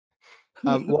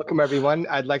Welcome, everyone.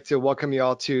 I'd like to welcome you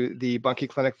all to the Buncke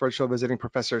Clinic Virtual Visiting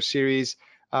Professor Series.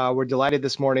 We're delighted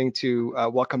this morning to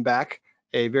welcome back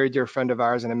a very dear friend of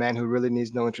ours and a man who really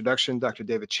needs no introduction, Dr.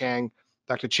 David Chang.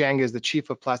 Dr. Chang is the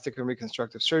Chief of Plastic and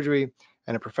Reconstructive Surgery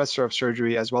and a Professor of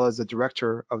Surgery, as well as the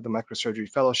Director of the Microsurgery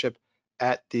Fellowship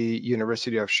at the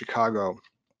University of Chicago.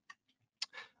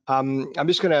 I'm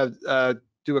just going to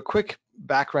do a quick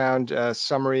background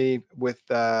summary with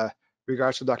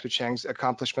regards to Dr. Chang's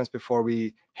accomplishments before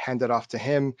we hand it off to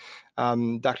him.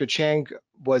 Dr. Chang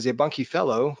was a Buncke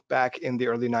Fellow back in the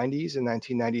early 90s, in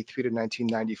 1993 to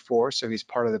 1994, so he's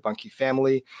part of the Buncke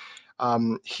family.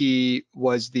 He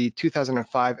was the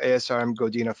 2005 ASRM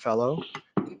Godina Fellow.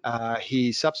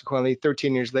 He subsequently,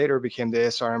 13 years later, became the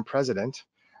ASRM President.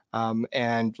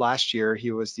 And last year,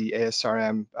 he was the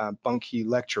ASRM Buncke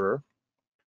Lecturer,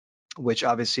 which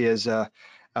obviously is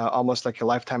almost like a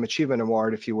Lifetime Achievement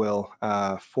Award, if you will,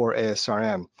 for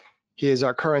ASRM. He is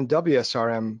our current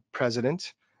WSRM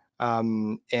President,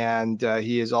 and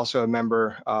he is also a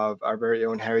member of our very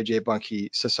own Harry J.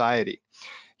 Buncke Society.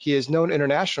 He is known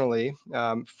internationally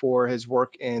for his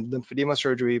work in lymphedema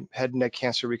surgery, head and neck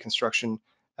cancer reconstruction,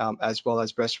 as well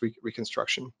as breast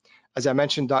reconstruction. As I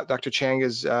mentioned, Dr. Chang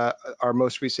is our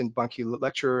most recent Buncke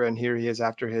lecturer, and here he is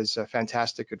after his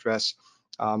fantastic address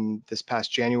this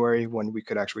past January when we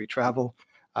could actually travel.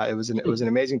 It was an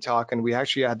amazing talk, and we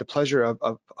actually had the pleasure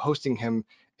of hosting him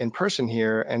in person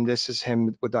here. And this is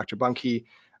him with Dr. Buncke,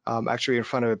 actually in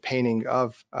front of a painting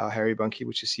of Harry Buncke,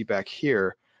 which you see back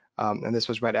here. And this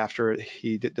was right after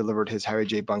he delivered his Harry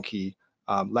J. Buncke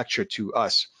lecture to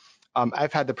us.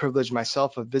 I've had the privilege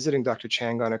myself of visiting Dr.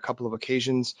 Chang on a couple of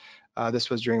occasions. This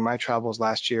was during my travels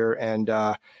last year, and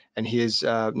he is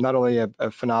not only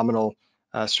a phenomenal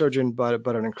surgeon, but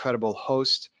an incredible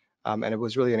host. And it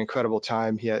was really an incredible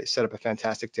time. He set up a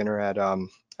fantastic dinner at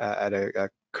a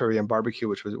Korean barbecue,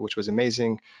 which was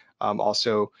amazing.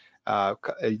 Also,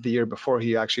 the year before,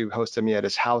 he actually hosted me at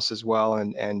his house as well.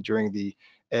 And during the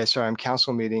ASRM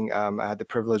Council meeting, I had the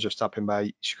privilege of stopping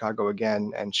by Chicago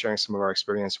again and sharing some of our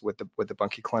experience with the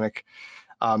Buncke Clinic.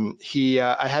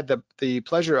 I had the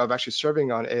pleasure of actually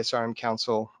serving on ASRM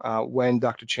Council when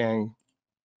Dr. Chang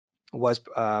was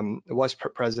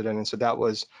president, and so that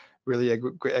was really a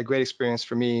great experience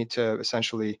for me to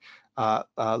essentially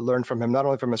learn from him, not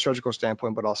only from a surgical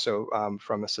standpoint, but also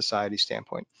from a society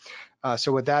standpoint.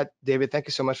 So with that, David, thank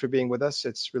you so much for being with us.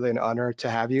 It's really an honor to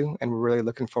have you, and we're really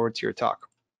looking forward to your talk.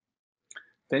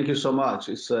 Thank you so much.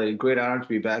 It's a great honor to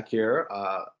be back here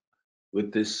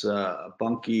with this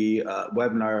Buncke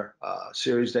webinar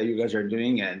series that you guys are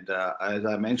doing. And as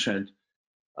I mentioned,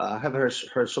 I have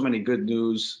heard so many good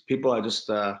news. People are just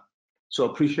so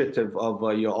appreciative of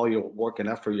all your work and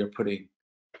effort you're putting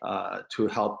to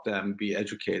help them be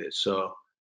educated. So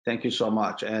thank you so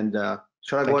much. And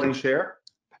should I go ahead and share?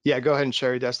 Yeah, go ahead and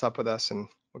share your desktop with us and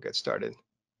we'll get started.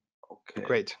 Okay.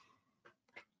 Great.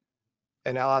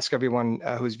 And I'll ask everyone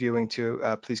who's viewing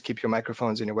to please keep your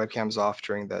microphones and your webcams off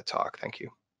during the talk. Thank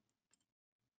you.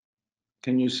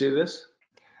 Can you see this?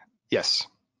 Yes.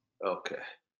 Okay.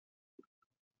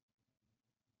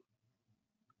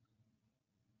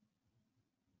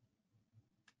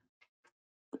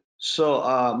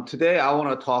 So today I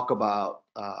want to talk about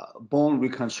bone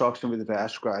reconstruction with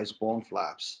vascularized bone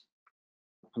flaps.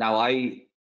 Now I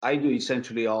do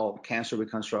essentially all cancer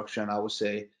reconstruction, I would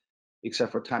say,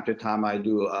 except for time to time I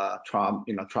do trauma.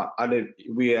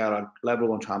 We are a level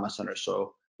 1 trauma center,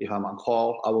 so if I'm on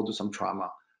call, I will do some trauma.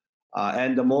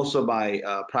 And most of my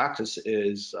practice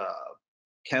is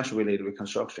cancer-related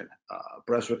reconstruction,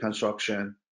 breast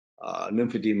reconstruction,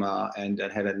 lymphedema, and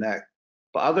head and neck.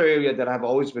 But other area that I've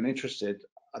always been interested,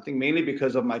 I think mainly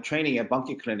because of my training at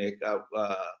Buncke Clinic.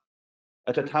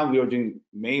 At the time, we were doing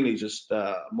mainly just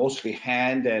mostly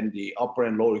hand and the upper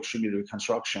and lower extremity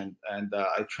reconstruction. And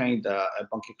I trained at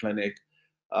Buncke Clinic,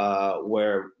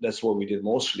 where that's what we did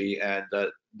mostly. And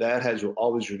that has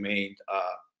always remained a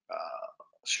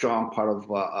strong part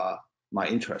of my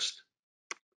interest.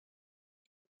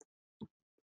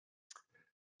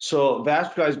 So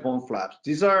vascularized bone flaps.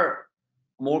 These are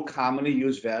more commonly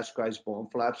used vascularized bone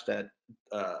flaps that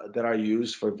are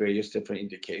used for various different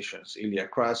indications,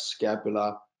 iliac crest,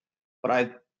 scapula.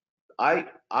 But I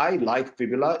like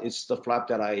fibula. It's the flap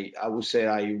that I would say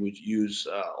I would use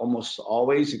almost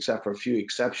always, except for a few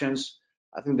exceptions.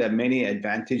 I think there are many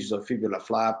advantages of fibula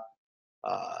flap.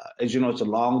 As you know, it's a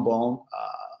long bone.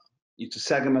 It's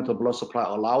a segmental blood supply,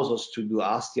 allows us to do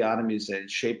osteotomies and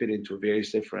shape it into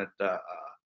various different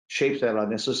shapes that are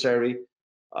necessary.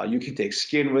 You can take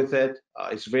skin with it.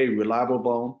 It's a very reliable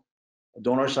bone.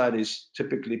 Donor side is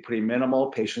typically pretty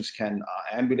minimal. Patients can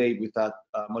ambulate without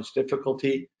much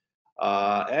difficulty.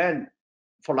 And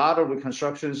for a lot of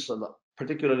reconstructions,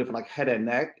 particularly for like head and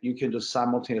neck, you can do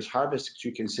simultaneous harvesting.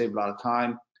 You can save a lot of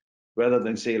time rather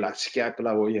than say like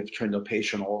scapula where you have to turn the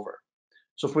patient over.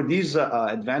 So for these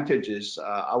advantages,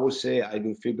 I would say I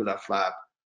do fibula flap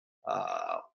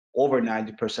over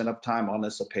 90% of time,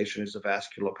 unless the patient is a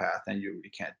vasculopath and you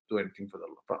can't do anything for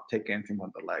the take anything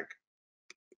from the leg.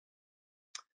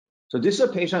 So this is a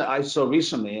patient I saw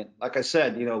recently. Like I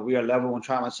said, we are level 1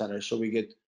 trauma center, so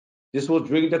this was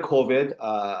during the COVID.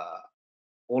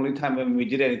 Only time when we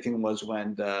did anything was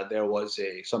when there was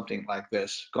something like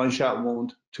this gunshot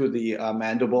wound to the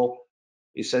mandible,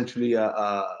 essentially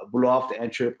blew off the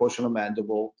anterior portion of the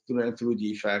mandible through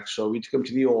defect. So we took him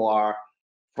to the OR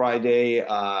Friday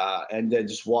and then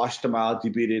just washed them out,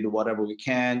 debeaded whatever we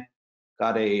can,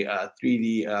 got a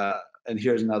 3D, and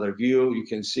here's another view you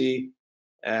can see,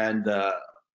 and got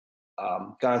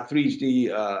a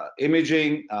 3D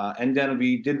imaging, and then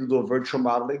we did do a virtual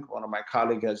modeling. One of my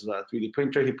colleagues has a 3D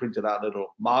printer. He printed out a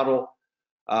little model.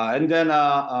 And then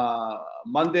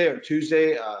Monday or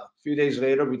Tuesday, a few days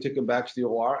later, we took him back to the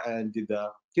OR and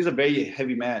he's a very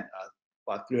heavy man,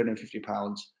 about 350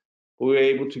 pounds. We were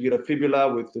able to get a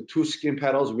fibula with the 2 skin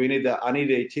petals. I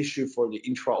needed a tissue for the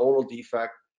intraoral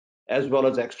defect as well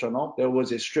as external. There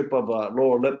was a strip of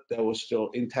lower lip that was still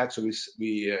intact, so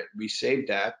we saved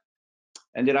that.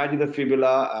 And then I did the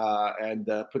fibula and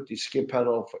put the skin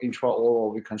petal for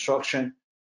intraoral reconstruction.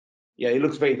 Yeah, it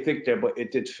looks very thick there, but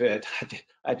it did fit.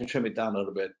 I had to trim it down a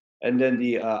little bit. And then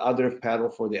the other petal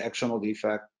for the external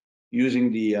defect,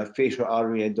 using the facial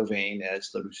artery and the vein as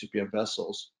the recipient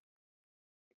vessels.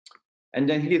 And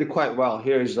then he did it quite well.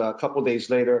 Here's a couple days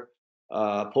later,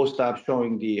 post-op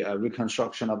showing the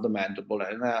reconstruction of the mandible.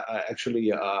 And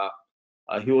actually,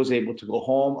 he was able to go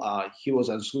home. He was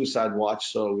on suicide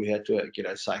watch, so we had to get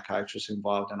a psychiatrist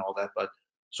involved and all that. But as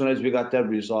soon as we got that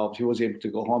resolved, he was able to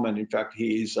go home. And in fact,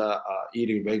 he is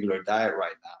eating regular diet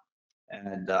right now.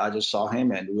 And I just saw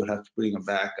him, and we'll have to bring him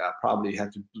back. Probably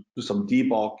have to do some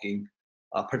debulking,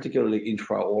 particularly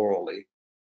intraorally.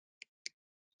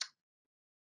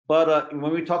 But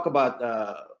when we talk about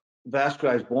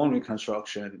vascularized bone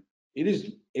reconstruction,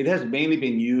 it has mainly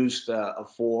been used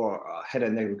for head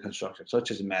and neck reconstruction,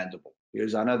 such as mandible.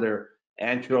 Here's another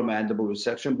anterior mandible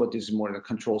resection, but this is more in a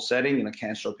controlled setting in a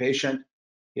cancer patient.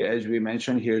 Here, as we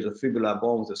mentioned, here's a fibula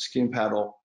bone with a skin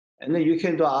petal, and then you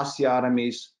can do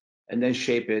osteotomies and then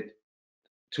shape it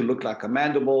to look like a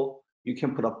mandible. You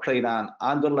can put a plate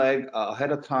on the leg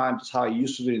ahead of time. That's how I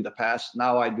used to do it in the past.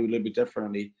 Now I do a little bit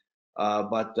differently.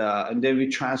 And then we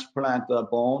transplant the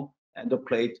bone and the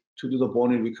plate to do the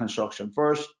bone reconstruction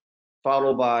first,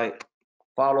 followed by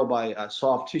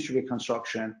soft tissue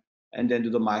reconstruction, and then do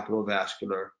the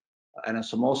microvascular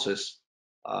anastomosis.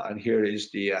 And here is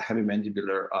the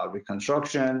hemimandibular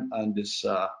reconstruction. And this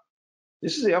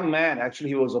is a young man. Actually,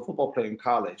 he was a football player in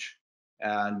college,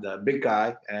 and a big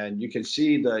guy. And you can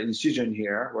see the incision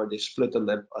here where they split the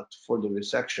lip for the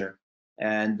resection.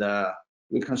 And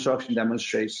reconstruction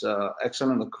demonstrates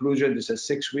excellent occlusion. This is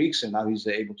 6 weeks, and now he's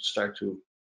able to start to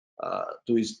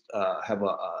have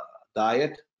a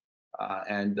diet.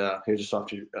 And here's a soft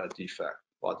tissue defect.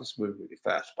 Wow, this moved really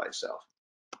fast by itself.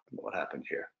 What happened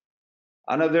here?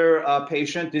 Another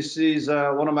patient. This is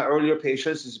one of my earlier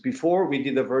patients. This is before we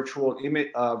did the virtual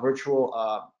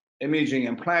imaging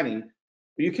and planning.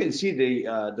 You can see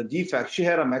the defect. She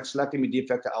had a maxillectomy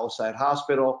defect outside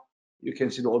hospital. You can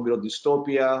see the orbital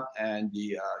dystopia, and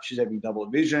she's having double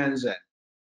visions, and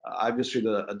obviously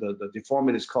the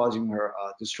deformity is causing her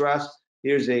distress.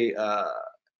 Here's a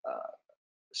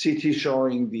CT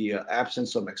showing the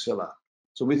absence of maxilla.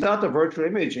 So without the virtual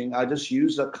imaging, I just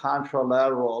use a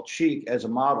contralateral cheek as a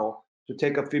model to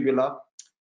take a fibula,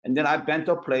 and then I bent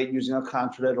a plate using a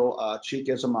contralateral cheek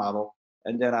as a model,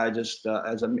 and then I just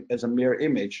as a mirror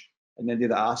image, and then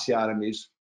did the osteotomies,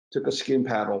 took a skin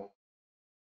paddle,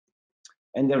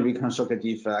 and then reconstruct a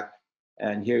defect.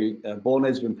 And here bone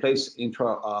has been placed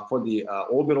for the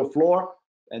orbital floor,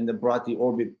 and then brought the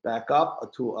orbit back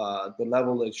up to the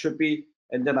level it should be.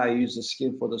 And then I use the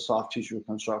skin for the soft tissue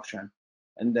reconstruction,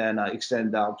 and then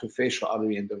extend down to facial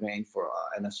artery and the vein for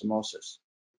anastomosis.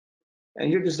 And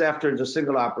here, just after the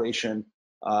single operation,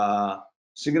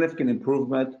 significant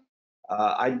improvement.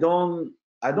 I don't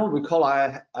recall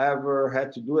I ever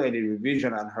had to do any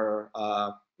revision on her.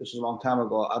 This was a long time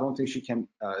ago. I don't think she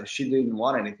didn't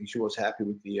want anything. She was happy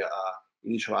with the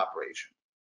initial operation.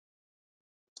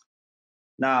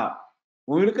 Now,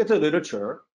 when we look at the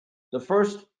literature, the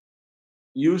first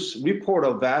use report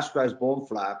of vascularized bone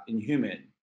flap in human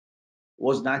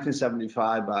was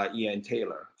 1975 by Ian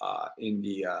Taylor in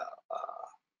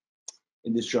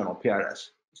this journal,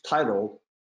 PRS. It's titled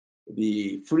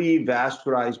 "The Free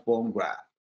Vascularized Bone Graft."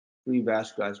 Free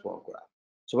vascularized bone graft.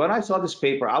 So when I saw this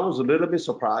paper, I was a little bit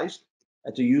surprised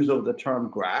at the use of the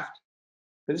term graft,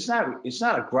 but it's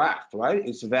not a graft, right?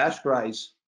 It's a vascularized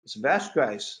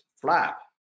flap.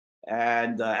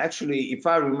 And actually, if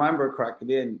I remember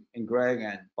correctly, and Greg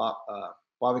and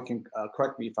Bobby can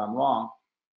correct me if I'm wrong,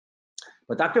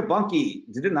 but Dr.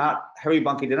 Harry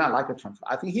Buncke did not like the term.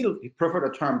 I think he preferred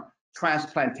the term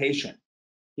transplantation.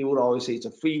 He would always say it's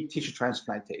a free tissue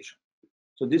transplantation.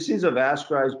 So this is a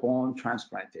vascularized bone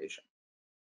transplantation.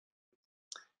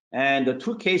 And the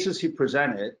two cases he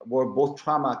presented were both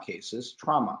trauma cases,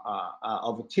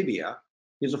 of a tibia.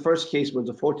 His first case was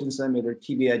a 14-centimeter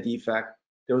tibia defect.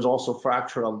 There was also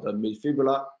fracture of the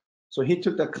midfibula. So he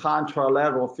took the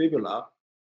contralateral fibula,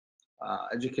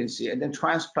 as you can see, and then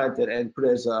transplanted and put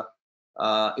as a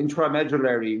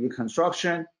intramedullary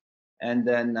reconstruction. And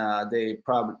then they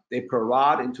put a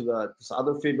rod into this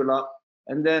other fibula,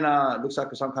 and then it looks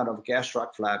like some kind of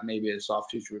gastroc flap, maybe a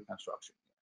soft tissue reconstruction.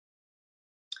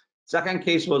 Second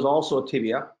case was also a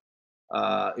tibia.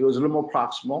 It was a little more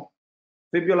proximal.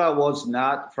 Fibula was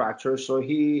not fractured, so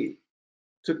he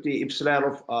took the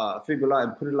ipsilateral fibula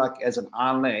and put it like as an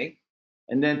onlay,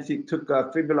 and then he took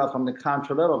a fibula from the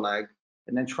contralateral leg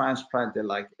and then transplanted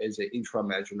like as an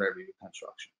intramedullary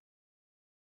reconstruction.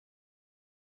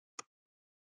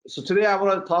 So today I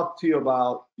want to talk to you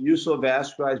about use of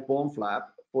vascularized bone flap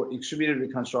for extremity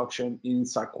reconstruction in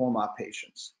sarcoma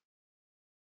patients.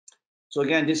 So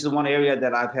again, this is one area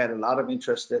that I've had a lot of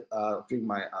interest in during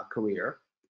my career.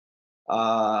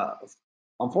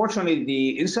 Unfortunately,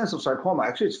 the incidence of sarcoma,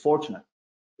 actually it's fortunate,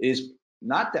 is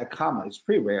not that common. It's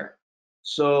pretty rare.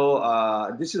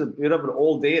 So this is a bit of an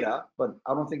old data, but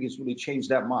I don't think it's really changed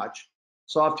that much.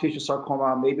 Soft tissue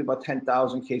sarcoma, maybe about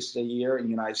 10,000 cases a year in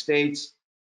the United States.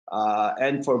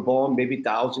 And for bone, maybe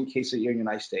 1,000 cases a year in the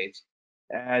United States.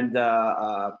 And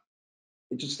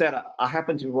it's just that I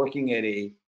happen to be working at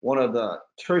one of the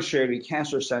tertiary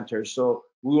cancer centers. So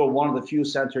we were one of the few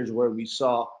centers where we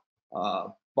saw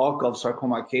bulk of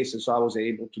sarcoma cases. So I was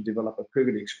able to develop a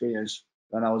pretty good experience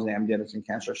when I was in the MD Anderson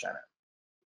Cancer Center.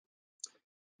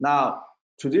 Now,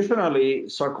 traditionally,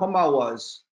 sarcoma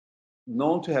was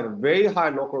known to have a very high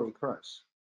local recurrence.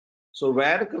 So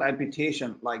radical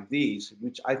amputation like these,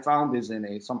 which I found is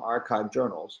in some archive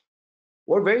journals,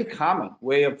 were a very common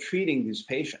way of treating these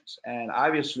patients. And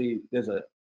obviously, there's a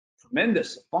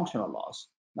tremendous functional loss,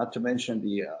 not to mention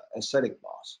the aesthetic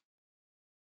loss.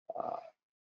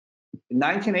 In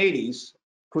 1980s,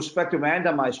 prospective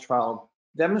randomized trial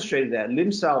demonstrated that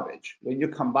limb salvage, when you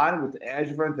combine it with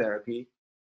adjuvant therapy,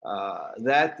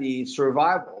 that the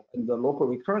survival and the local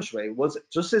recurrence rate was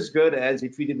just as good as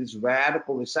if we did these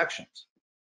radical resections.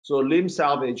 So limb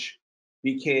salvage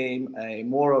became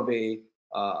more of a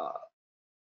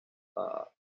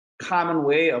common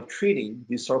way of treating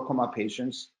these sarcoma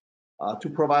patients to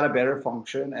provide a better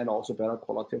function and also better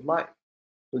quality of life.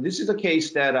 So this is a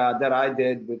case that I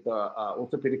did with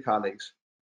orthopedic colleagues.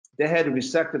 They had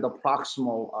resected the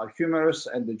proximal humerus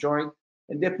and the joint,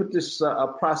 and they put this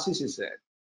prosthesis in.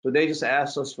 So they just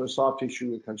asked us for soft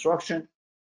tissue reconstruction.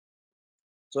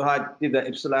 So I did the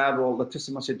ipsilateral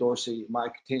latissimus dorsi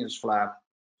myocutaneous flap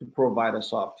to provide a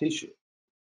soft tissue.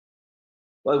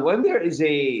 But when there is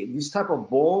these type of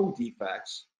bone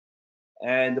defects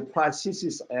and the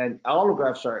prosthesis and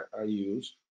allografts are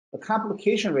used, the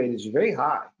complication rate is very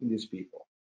high in these people.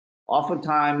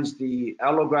 Oftentimes the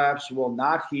allografts will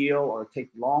not heal or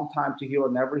take a long time to heal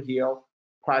or never heal.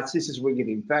 Prosthesis will get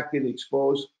infected,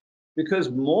 exposed, because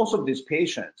most of these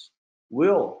patients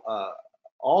will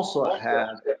also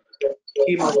have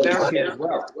chemotherapy as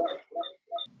well.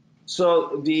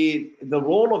 So the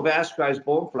role of vascularized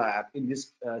bone flap in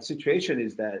this situation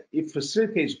is that it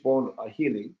facilitates bone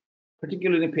healing,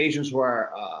 particularly in patients who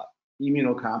are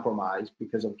immunocompromised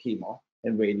because of chemo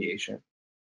and radiation.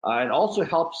 It also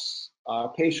helps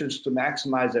patients to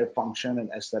maximize their function and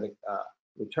aesthetic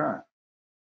return.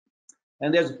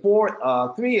 And there's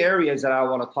three areas that I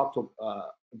want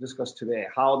to discuss today,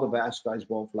 how the vascularized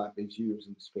bone flap is used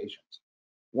in these patients.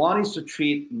 One is to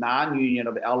treat non-union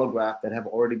of allograft that have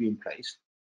already been placed.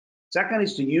 Second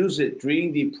is to use it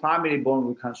during the primary bone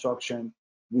reconstruction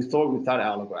with or without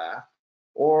allograft,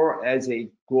 or as a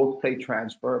growth plate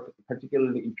transfer,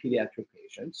 particularly in pediatric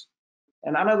patients.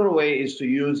 And another way is to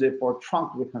use it for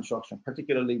trunk reconstruction,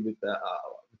 particularly with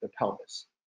the pelvis.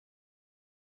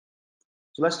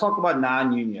 So let's talk about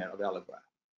non-union of allograft.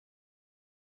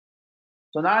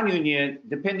 So non-union,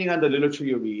 depending on the literature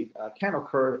you read, can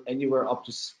occur anywhere up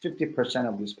to 50%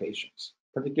 of these patients,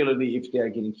 particularly if they are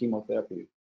getting chemotherapy,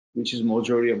 which is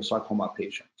majority of sarcoma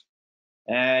patients.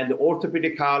 And the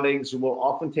orthopedic colleagues will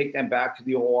often take them back to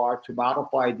the OR to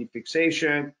modify the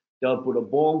fixation. They'll put a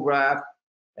bone graft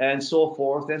and so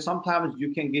forth. And sometimes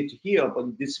you can get to heal,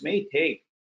 but this may take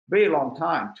very long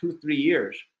time, 2-3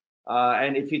 years.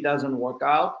 And if it doesn't work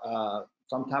out,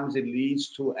 sometimes it leads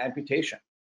to amputation.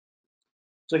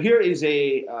 So here is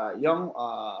a young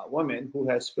woman who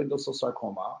has spindle cell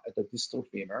sarcoma at the distal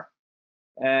femur.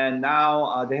 And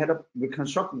now they had to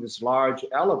reconstruct this large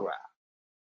allograft.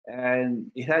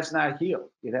 And it has not healed.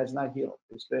 It has not healed.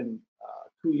 It's been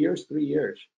 2 years, 3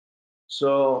 years.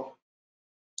 So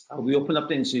we open up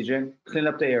the incision, clean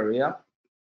up the area,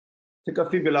 take a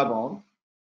fibula bone.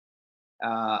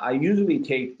 I usually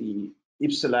take the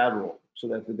ipsilateral so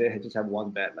that they just have one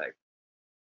bad leg.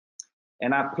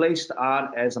 And I placed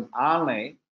on as an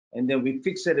onlay, and then we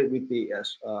fixated it with the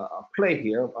plate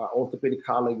here. Our orthopedic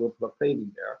colleague will put a plate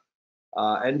in there.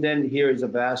 And then here is a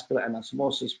vascular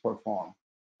anastomosis performed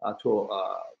to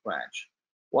a branch.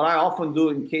 What I often do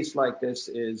in case like this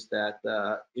is that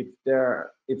if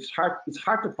it's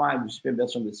hard to find recipient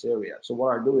vessel in this area. So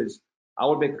what I do is I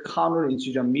would make a counter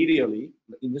incision medially.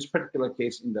 In this particular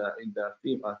case, in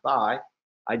the thigh,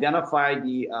 identify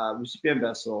the recipient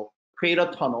vessel, create a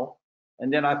tunnel,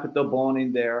 and then I put the bone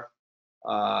in there,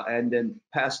 and then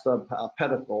pass the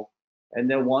pedicle. And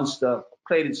then once the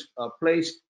plate is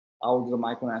placed, I'll do the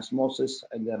microanastomosis,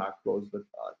 and then I close the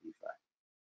defect.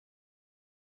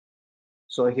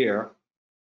 So here,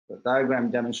 the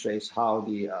diagram demonstrates how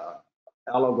the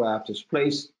allograft is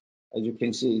placed. As you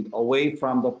can see, away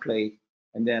from the plate,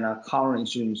 and then a counter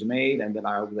incision is made, and then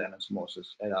I do the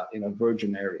anastomosis in a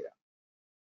virgin area.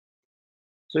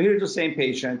 So here's the same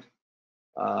patient.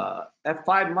 At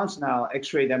 5 months now,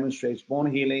 X-ray demonstrates bone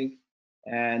healing,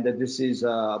 and that this is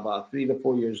about 3 to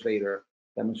 4 years later,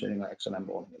 demonstrating excellent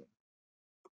bone healing.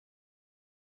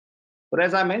 But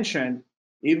as I mentioned,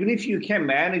 even if you can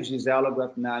manage this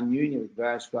allograft non-union with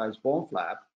vascularized bone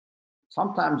flap,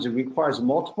 sometimes it requires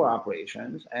multiple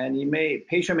operations, and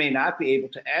patient may not be able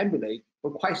to ambulate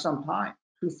for quite some time,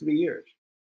 2-3 years.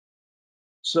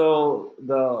 So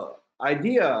the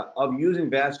idea of using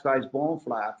vascularized bone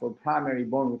flap for primary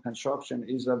bone reconstruction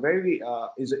is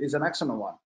an excellent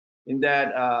one, in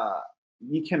that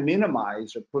you can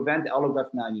minimize or prevent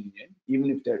allograft non-union,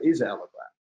 even if there is allograft.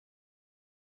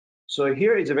 So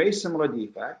here is a very similar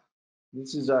defect.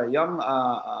 This is a young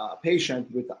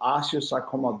patient with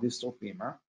osteosarcoma of distal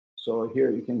femur. So here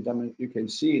you can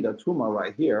see the tumor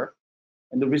right here,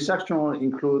 and the resection will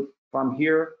include from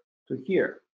here to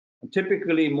here. And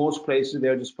typically, most places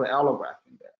they'll just put allograft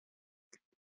in there.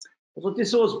 So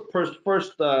this was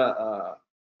first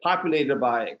populated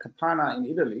by Campana in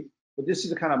Italy, but this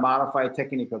is a kind of modified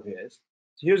technique of his.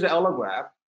 So here's the allograft,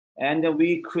 and then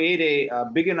we create a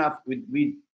big enough.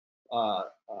 We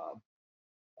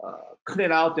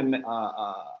clean out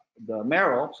the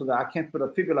marrow so that I can't put a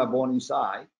fibula bone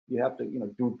inside. You have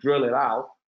to drill it out.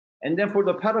 And then for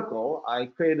the pedicle, I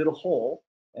created a hole,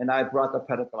 and I brought the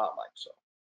pedicle out like so.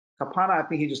 Campana, I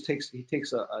think he takes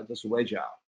just wedge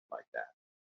out like that.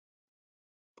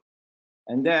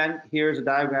 And then here's a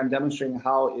diagram demonstrating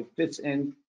how it fits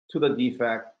into the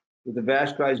defect with the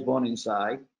vascularized bone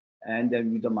inside, and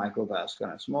then with the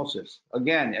microvascular anastomosis.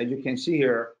 Again, as you can see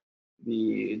here,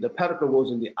 the pedicle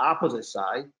goes in the opposite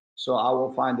side, so I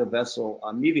will find the vessel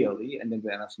immediately, and then the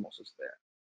anastomosis there.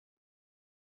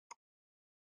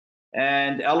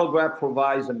 And allograft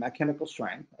provides a mechanical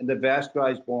strength, and the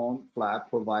vascularized bone flap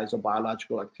provides a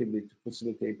biological activity to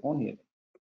facilitate bone healing.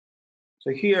 So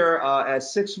here, at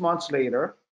 6 months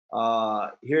later,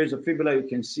 here's a fibula you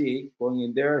can see going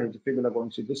in there. Here's a fibula going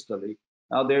to distally.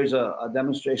 Now there's a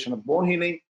demonstration of bone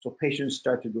healing, so patients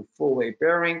start to do full weight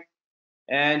bearing.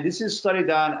 And this is study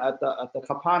done at the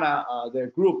Campana, their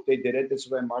group, they did it. This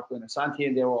is when Marco and Santi,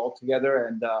 and they were all together.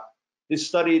 And this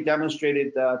study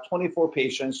demonstrated 24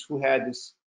 patients who had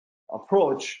this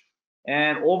approach.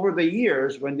 And over the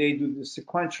years, when they do the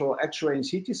sequential X-ray and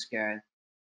CT scan,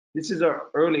 this is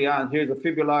early on. Here's the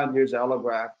fibula, and here's the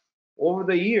allograft. Over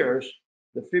the years,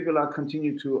 the fibula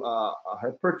continued to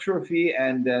hypertrophy,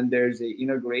 and then there's the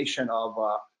integration of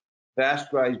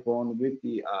vascularized bone with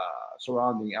the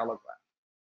surrounding allograft.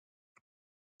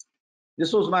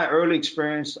 This was my early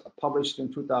experience, published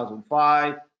in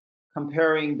 2005,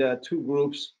 comparing the two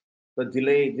groups. The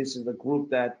delay, this is the group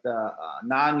that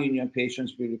non-union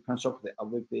patients we reconstructed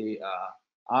with the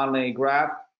onlay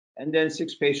graft, and then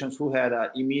 6 patients who had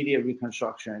immediate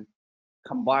reconstruction,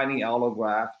 combining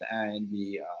allograft and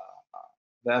the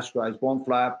vascularized bone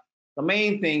flap. The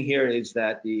main thing here is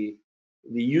that the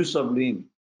use of limb,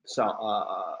 so,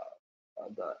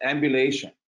 the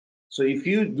ambulation. So if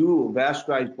you do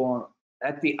vascularized bone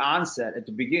at the onset, at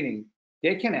the beginning,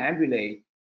 they can ambulate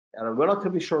at a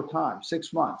relatively short time,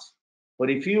 6 months. But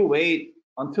if you wait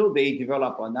until they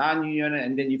develop a non-union,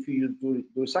 and then if you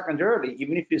do secondarily,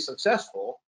 even if you're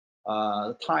successful,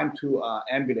 the time to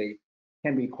ambulate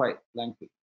can be quite lengthy.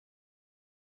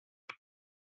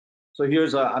 So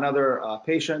here's another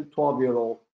patient,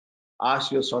 12-year-old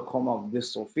osteosarcoma of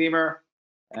distal femur.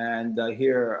 And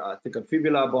here, take a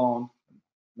fibula bone,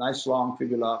 nice long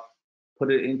fibula,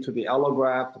 put it into the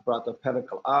allograft, brought the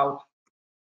pedicle out,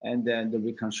 and then the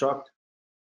reconstruct.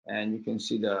 And you can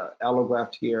see the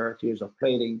allograft here. Here's a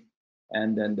plating,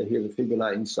 and then here's the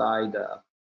fibula inside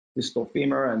distal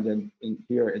femur, and then in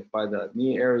here by the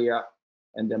knee area,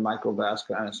 and then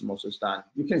microvascular anastomosis done.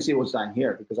 You can see what's done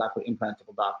here because I put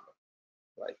implantable Doppler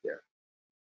right there.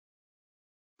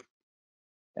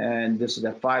 And this is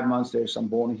at 5 months. There's some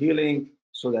bone healing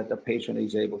so that the patient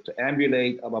is able to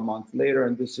ambulate about a month later,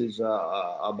 and this is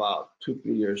about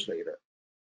 2-3 years later.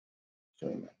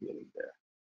 Showing the healing there.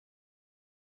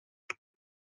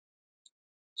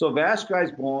 So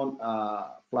vascularized bone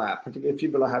flap, particularly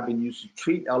fibula, have been used to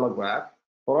treat allograft,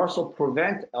 but also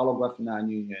prevent allograft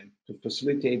non-union to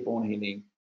facilitate bone healing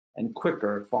and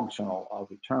quicker functional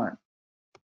return.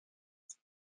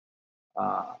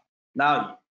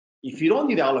 Now, if you don't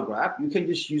need allograft, you can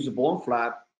just use a bone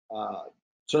flap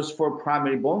just for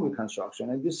primary bone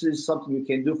reconstruction. And this is something you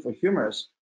can do for humerus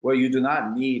where you do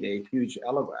not need a huge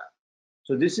allograft.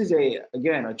 So this is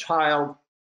again, a child,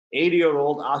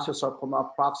 80-year-old osteosarcoma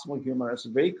proximal humerus,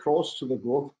 very close to the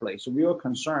growth plate. So we were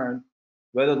concerned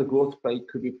whether the growth plate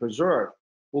could be preserved.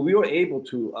 Well, we were able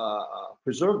to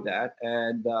preserve that,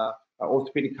 and our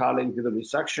orthopedic colleague did a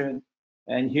resection.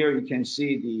 And here you can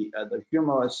see the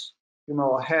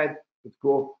humeral head with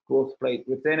growth plate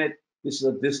within it. This is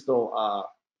a distal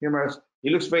humerus.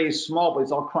 It looks very small, but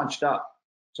it's all crunched up.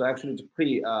 So actually, it's a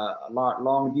pretty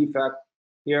long defect.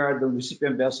 Here are the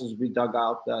recipient vessels we dug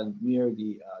out near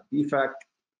the defect.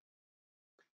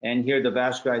 And here the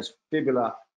vascularized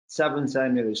fibula, 7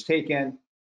 centimeters taken.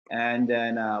 And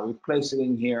then we place it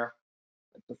in here.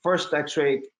 The first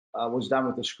x-ray was done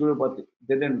with a screw, but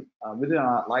we did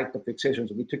not like the fixation,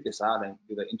 so we took this out and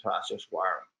did the interosseous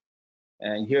wiring.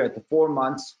 And here at the 4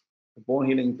 months, the bone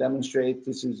healing demonstrates.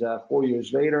 This is 4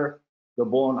 years later, the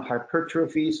bone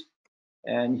hypertrophies.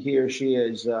 And here she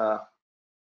is,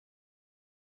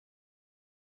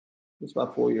 it's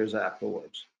about 4 years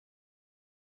afterwards.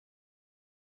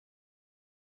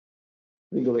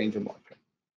 Legal range of motion.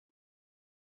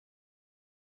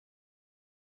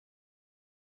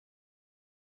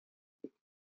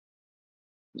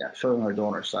 Yeah, showing her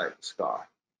donor site scar.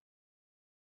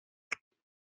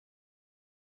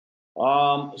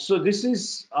 So this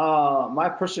is my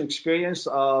personal experience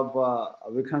of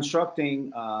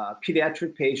reconstructing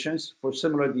pediatric patients for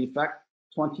similar defect,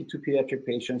 22 pediatric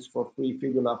patients for free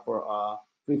fibula for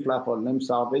free flap or limb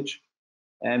salvage.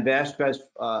 And vascularized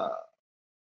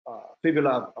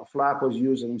fibula flap was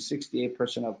used in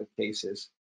 68% of the cases.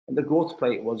 And the growth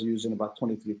plate was used in about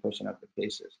 23% of the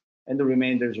cases. And the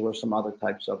remainders were some other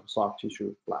types of soft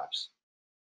tissue flaps.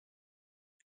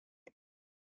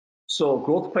 So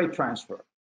growth plate transfer.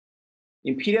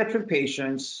 In pediatric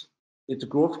patients, if the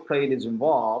growth plate is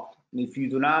involved, and if you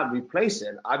do not replace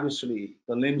it, obviously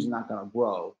the limb's not going to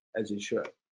grow as it should.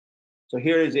 So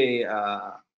here is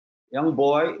a young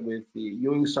boy with the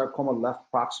Ewing sarcoma left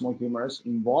proximal humerus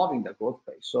involving the growth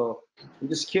plate. So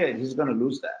this kid, he's going to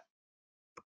lose that.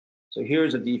 So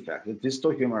here's a defect, the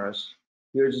distal humerus.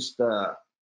 Here's just the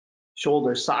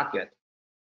shoulder socket.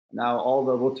 Now all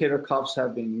the rotator cuffs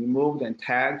have been removed and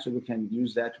tagged, so we can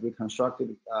use that to reconstruct it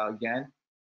again.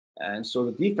 And so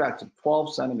the defect is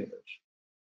 12 centimeters.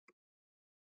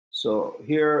 So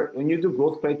here, when you do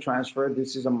growth plate transfer,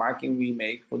 this is a marking we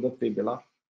make for the fibula.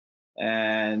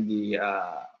 And the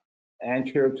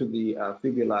anterior to the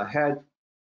fibula head,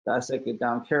 dissect it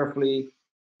down carefully.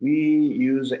 We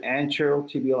use the anterior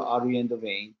tibial artery and the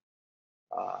vein.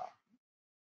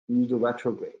 Use the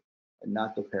retrograde, and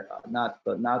not the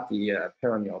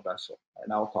perineal vessel,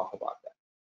 and I'll talk about that.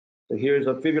 So here's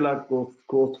a fibula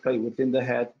growth plate within the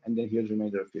head, and then here's the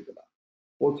remainder of fibula,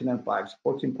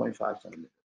 14.5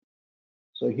 centimeters.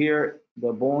 So here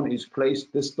the bone is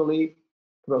placed distally,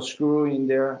 put a screw in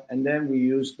there, and then we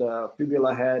use the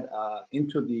fibula head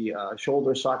into the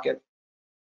shoulder socket,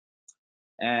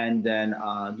 and then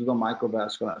do the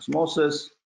microvascular osmosis.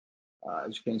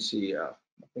 As you can see, I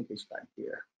think it's back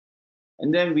here.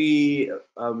 And then we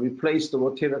replace the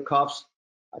rotator cuffs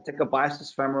I take a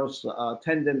biceps femoris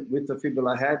tendon with the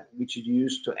fibula head, which is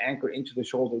used to anchor into the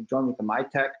shoulder joint with the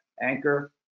MyTech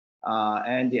anchor,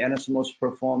 and the anastomosis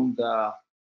performed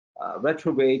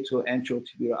retrograde to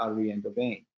anterotibial artery and the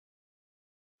vein.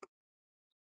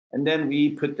 And then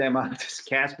we put them on this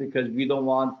cast because we don't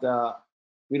want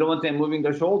them moving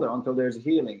the shoulder until there's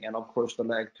healing, and of course the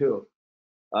leg too.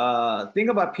 Thing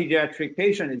about pediatric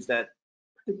patients is that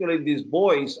particularly these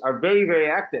boys are very, very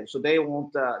active, so they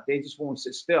just won't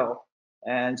sit still.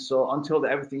 And so until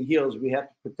everything heals, we have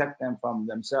to protect them from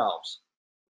themselves.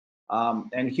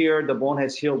 And here the bone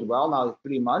has healed well, now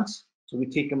 3 months. So we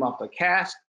take him off the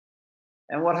cast.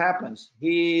 And what happens?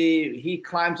 He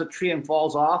climbs a tree and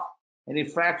falls off, and he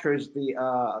fractures the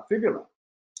fibula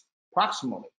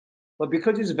proximally. But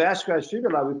because it's vascularized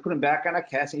fibula, we put him back on a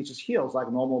cast and it just heals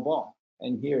like normal bone.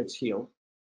 And here it's healed.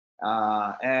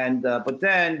 But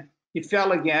then he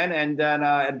fell again, and then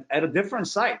at a different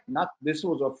site. This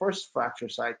was a first fracture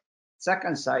site.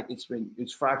 Second site,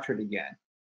 it's fractured again,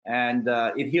 and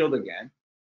it healed again.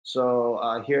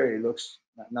 So here it looks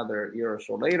another year or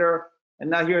so later, and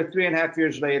now here 3.5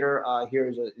 years later, here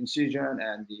is an incision,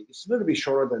 and it's a little bit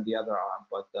shorter than the other arm,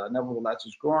 but nevertheless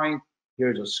it's growing.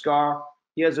 Here's a scar.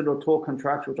 He has a little toe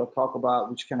contracture, which I'll talk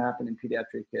about, which can happen in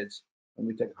pediatric kids when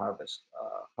we take harvest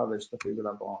the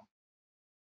fibula bone.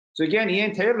 So again,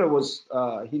 Ian Taylor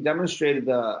he demonstrated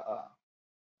blood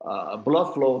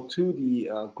flow to the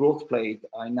growth plate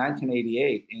in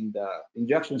 1988 in the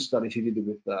injection studies he did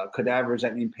with cadavers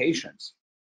and in patients.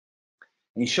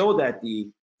 And he showed that the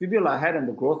fibula head and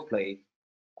the growth plate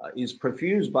is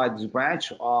perfused by this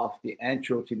branch of the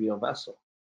anterotibial vessel.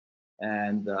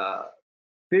 And the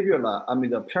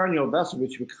peroneal vessel,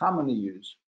 which we commonly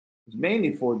use, is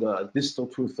mainly for the distal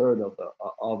 2/3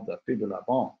 of the fibula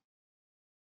bone.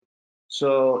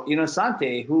 So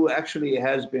Innocente, who actually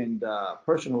has been the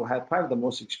person who had probably the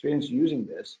most experience using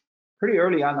this, pretty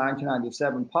early on,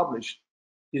 1997, published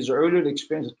his earlier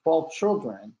experience with 12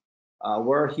 children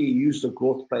where he used the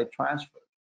growth plate transfer.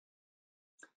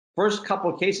 First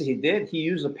couple of cases he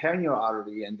used the peroneal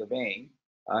artery and the vein,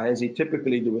 as he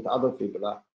typically do with other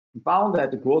fibula, and found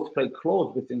that the growth plate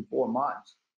closed within 4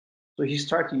 months. So he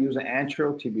started to use an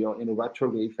anterotibial in a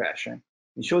retrograde fashion,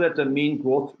 and showed that the mean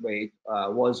growth rate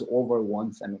was over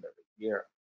 1 centimeter a year.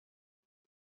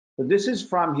 So this is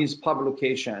from his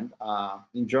publication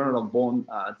in Journal of Bone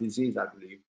Disease, I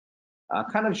believe,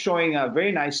 kind of showing a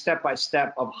very nice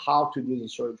step-by-step of how to do the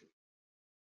surgery.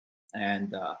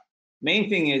 And main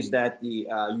thing is that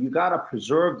you gotta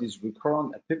preserve this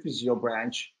recurrent epiphyseal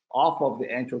branch off of the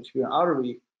anterotibial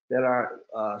artery that are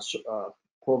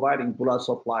providing blood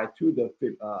supply to the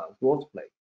growth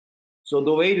plate. So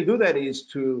the way to do that is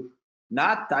to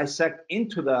not dissect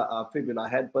into the fibula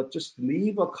head, but just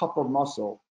leave a cup of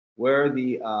muscle where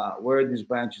these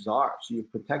branches are, so you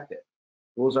protect it.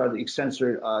 Those are the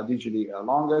extensor digiti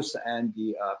longus and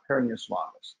the peroneus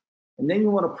longus. And then you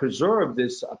want to preserve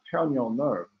this peroneal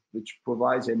nerve, which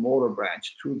provides a motor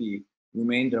branch to the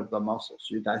remainder of the muscle.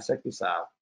 So you dissect this out.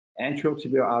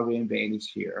 Anterotibial artery and vein is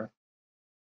here.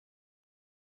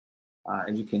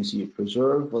 As you can see, you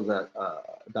preserve the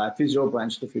diaphyseal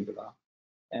branch to fibula,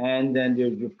 and then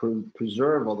you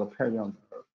preserve all the peroneal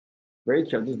nerve. Very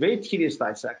careful. This is very tedious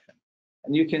dissection.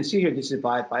 And you can see here, this is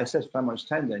biceps femoris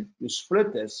tendon. You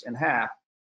split this in half.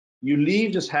 You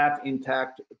leave this half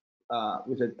intact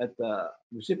at the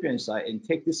recipient side and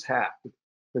take this half.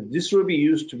 But this will be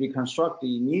used to reconstruct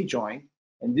the knee joint,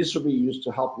 and this will be used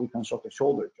to help reconstruct the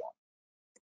shoulder joint.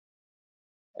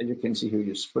 As you can see here,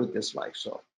 you split this like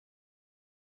so.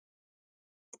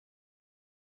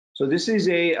 So this is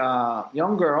a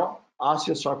young girl,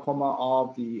 osteosarcoma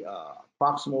of the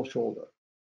proximal shoulder.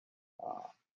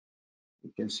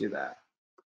 You can see that.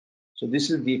 So this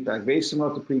is the defect, very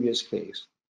similar to the previous case.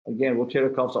 Again,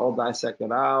 rotator cuffs are all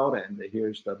dissected out, and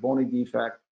here's the bony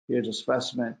defect. Here's a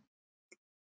specimen.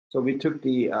 So we took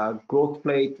the growth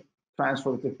plate,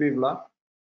 transferred the fibula,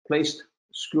 placed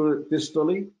screw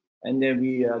distally, and then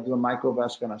we do a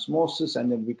microvascular osmosis,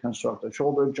 and then reconstruct the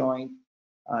shoulder joint,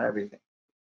 everything.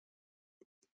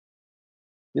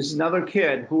 This is another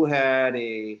kid who had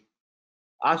a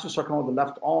osteosarcoma of the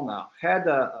left ulna, had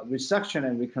a resection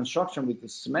and reconstruction with the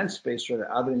cement spacer at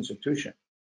other institution.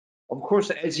 Of course,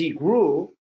 as he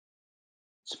grew,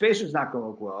 spacer is not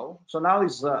going to grow. So now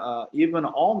his even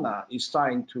ulna is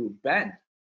starting to bend,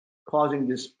 causing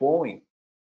this bowing.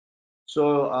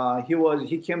 So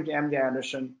he came to MD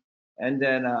Anderson, and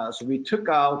then so we took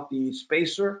out the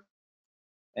spacer,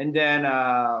 and then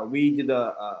we did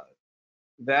a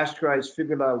vascularized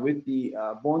fibula with the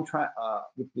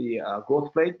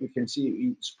growth plate. You can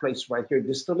see it's placed right here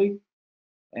distally,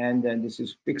 and then this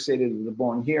is fixated with the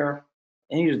bone here.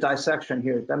 And here's dissection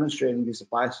here demonstrating this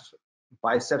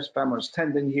biceps femoris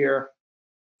tendon here,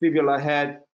 fibula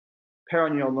head,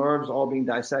 peroneal nerves all being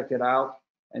dissected out,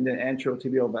 and then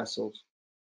anterotibial vessels.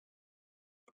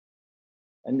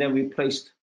 And then we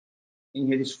placed in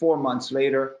here this 4 months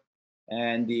later,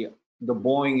 and the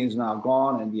bowing is now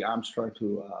gone, and the arms start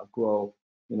to grow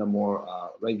in a more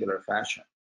regular fashion.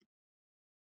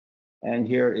 And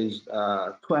here is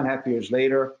 2.5 years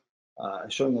later,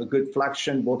 showing a good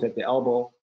flexion both at the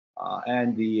elbow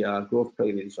and the growth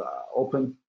plate is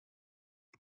open.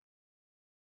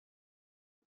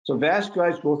 So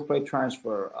vascularized growth plate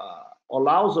transfer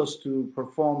allows us to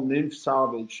perform lymph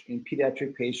salvage in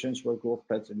pediatric patients where growth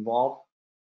plates involved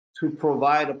to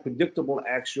provide a predictable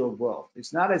axial growth.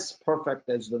 It's not as perfect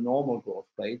as the normal growth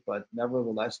plate, but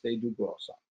nevertheless, they do grow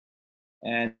some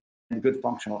and good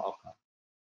functional outcome.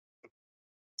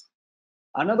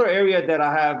 Another area that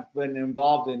I have been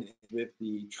involved in with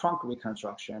the trunk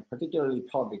reconstruction, particularly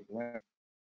pelvic ring.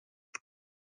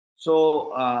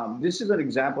 So this is an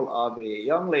example of a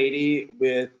young lady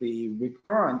with the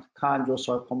recurrent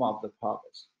chondrosarcoma of the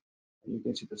pelvis. You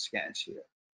can see the scans here.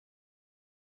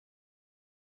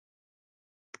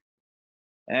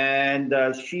 And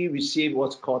she received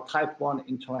what's called type 1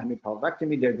 internal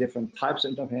hemipelvectomy. There are different types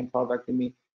of internal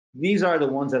hemipelvectomy. These are the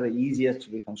ones that are easiest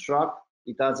to reconstruct.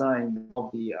 It doesn't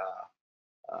involve the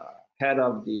head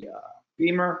of the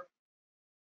femur.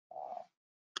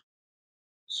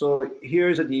 So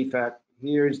here's a defect.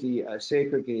 Here's the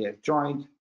sacroiliac joint,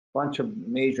 bunch of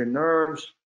major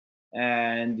nerves,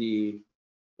 and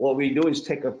what we do is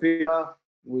take a fibula,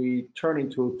 we turn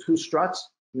into 2 struts,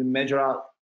 we measure out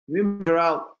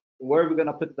where we're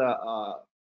gonna put the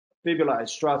fibula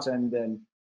as struts, and then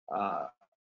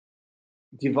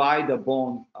divide the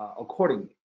bone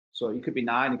accordingly. So it could be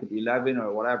 9, it could be 11,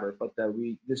 or whatever. But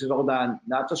this is all done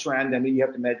not just randomly. You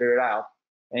have to measure it out.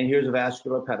 And here's a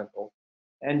vascular pedicle.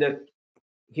 And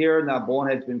here now bone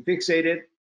has been fixated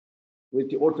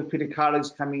with the orthopedic colleagues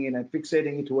coming in and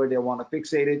fixating it to where they want to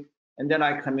fixate it. And then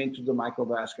I come into the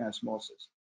microvascular osmosis.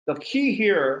 The key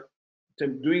here to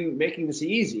making this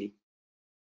easy,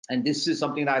 and this is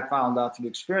something that I found out through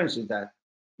experience, is that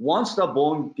once the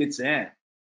bone gets in,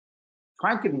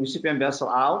 trying to get the recipient vessel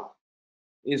out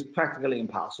is practically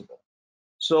impossible.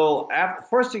 So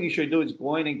first thing you should do is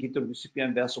go in and get the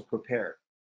recipient vessel prepared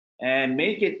and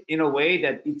make it in a way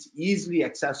that it's easily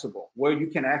accessible, where you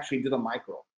can actually do the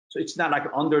micro. So it's not like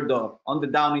under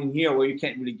down in here where you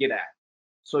can't really get at.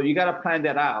 So you got to plan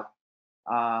that out.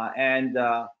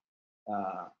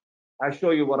 I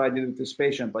show you what I did with this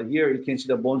patient, but here you can see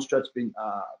the bone struts being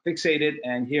fixated,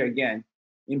 and here again,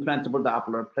 implantable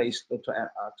Doppler placed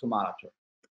to monitor.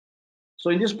 So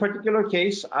in this particular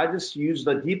case, I just used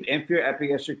the deep inferior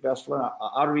epigastric vascular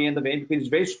artery in the vein because it's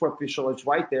very superficial. It's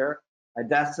right there. I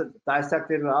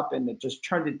dissected it up and it just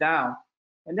turned it down.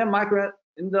 And then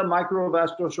in the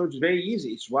microvascular surgery, it's very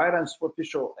easy. It's right on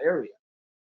superficial area.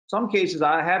 Some cases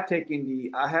I have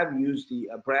used the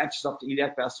branches of the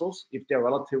iliac vessels if they're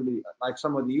relatively like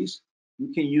some of these.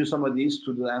 You can use some of these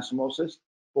to do the anastomosis.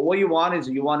 But what you want is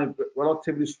you want it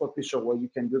relatively superficial where you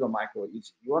can do the micro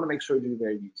easy. You want to make surgery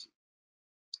very easy.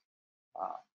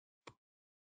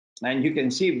 And you can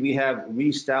see we have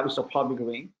reestablished a pelvic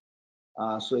ring.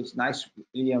 So it's nicely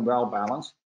and well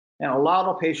balanced, and allow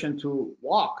the patient to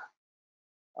walk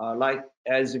like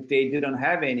as if they didn't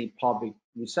have any pelvic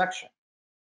resection.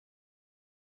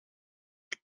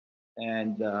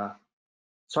 And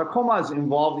sarcoma is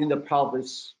involved in the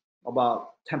pelvis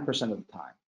about 10% of the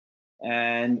time.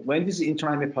 And when this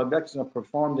internal hemipelvectomy are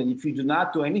performed, and if you do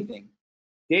not do anything,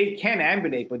 they can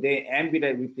ambulate, but they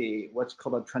ambulate with what's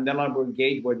called a Trendelenburg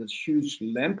gait, where there's huge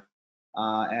limp.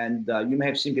 You may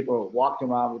have seen people walking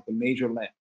around with a major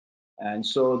limp. And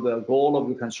so the goal of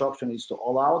reconstruction is to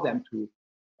allow them to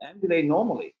ambulate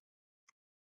normally.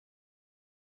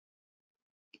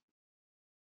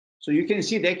 So you can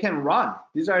see they can run.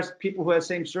 These are people who have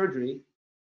same surgery,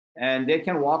 and they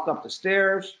can walk up the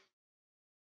stairs.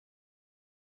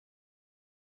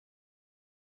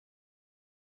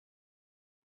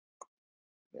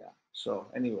 Yeah, so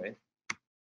anyway.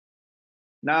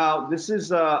 Now, this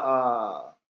is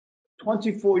a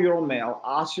 24-year-old male,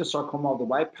 osteosarcoma of the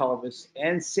right pelvis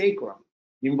and sacrum,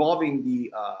 involving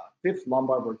the 5th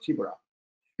lumbar vertebra.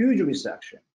 Huge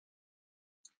resection.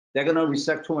 They're going to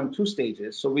resect tumor in 2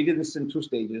 stages. So we did this in 2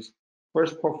 stages.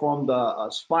 First performed the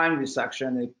spine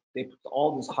resection. They put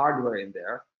all this hardware in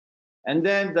there. And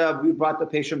then we brought the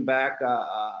patient back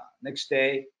next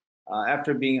day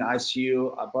after being in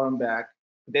ICU. I brought him back.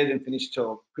 They didn't finish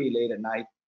till pretty late at night.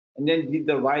 And then did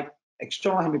the right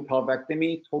external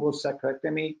hemipelvectomy, total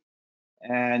sacrectomy,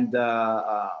 and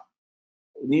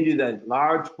needed a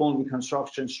large bone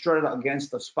reconstruction straight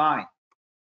against the spine.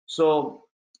 So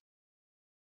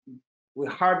we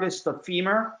harvest the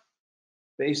femur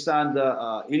based on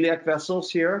the iliac vessels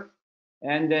here,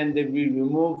 and then we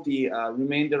remove the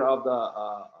remainder of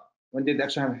the, when they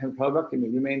actually have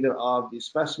hemipelvectomy, remainder of the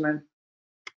specimen.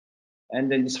 And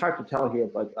then it's hard to tell here,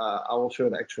 but I will show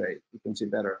the x-ray, you can see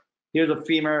better. Here's the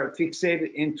femur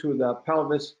fixated into the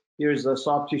pelvis. Here's the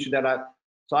soft tissue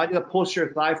so I did a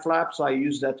posterior thigh flap, so I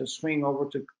used that to swing over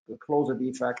to close the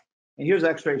defect. And here's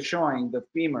x-ray showing the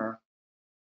femur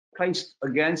placed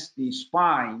against the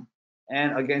spine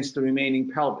and against the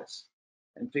remaining pelvis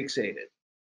and fixated.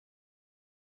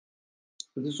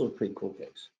 So this was a pretty cool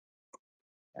case.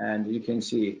 And you can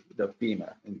see the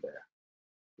femur in there,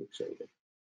 fixated.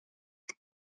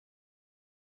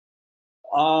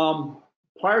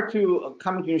 Prior to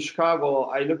coming to Chicago,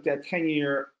 I looked at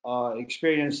 10-year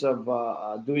experience of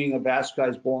doing a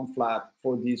vascularized bone flap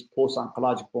for these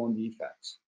post-oncologic bone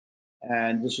defects.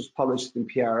 And this was published in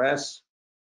PRS.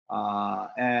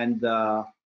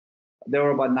 There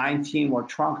were about 19 were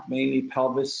trunk, mainly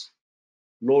pelvis,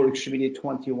 lower extremity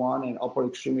 21, and upper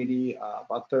extremity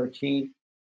about 13.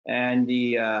 And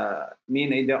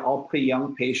meaning they're all pretty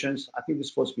young patients. I think it's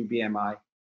supposed to be BMI.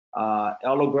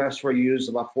 Allografts were used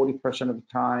about 40% of the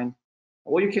time.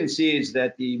 What you can see is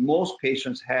that most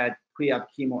patients had pre-op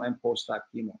chemo and post-op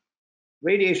chemo.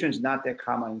 Radiation is not that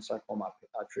common in sarcoma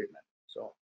treatment.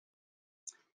 So,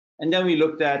 and then we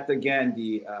looked at again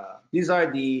these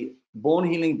are the bone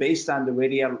healing based on the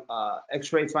radial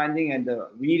X-ray finding and the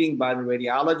reading by the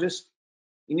radiologist.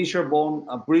 Initial bone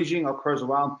bridging occurs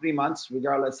around 3 months,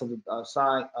 regardless of the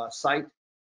site,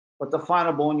 but the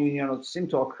final bone union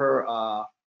seemed to occur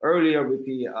earlier with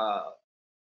the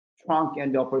trunk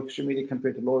and the upper extremity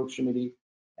compared to lower extremity,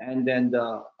 and then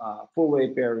the full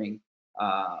weight bearing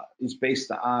is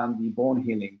based on the bone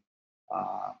healing.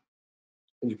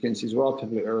 As you can see, it's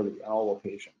relatively early in all the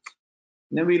patients.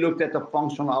 And then we looked at the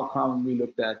functional outcome. We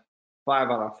looked at 5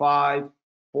 out of 5,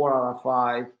 4 out of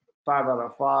 5, 5 out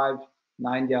of 5,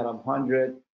 90 out of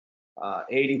 100,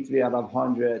 83 out of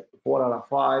 100, 4 out of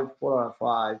 5, 4 out of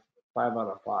 5, 5 out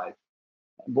of 5.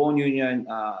 Bone union,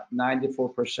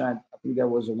 94%. I think there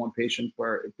was one patient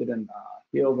where it didn't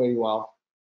heal very well.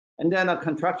 And then a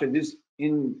contracture. This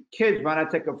in kids,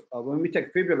 when we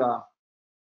take fibula,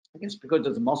 I guess because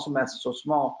the muscle mass is so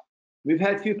small, we've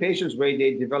had few patients where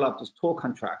they developed this toe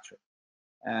contracture,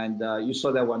 and you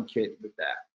saw that one kid with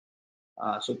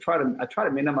that. So I try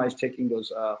to minimize taking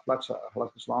those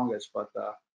flexus longus, but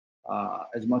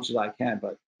as much as I can,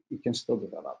 but it can still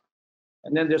develop.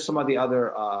 And then there's some of the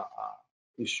other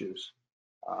issues,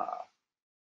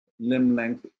 limb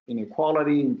length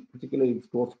inequality, particularly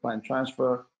with growth plan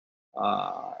transfer,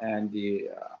 and the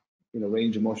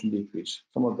range of motion decrease.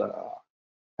 Some of the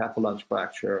pathologic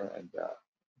fracture and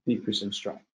decrease in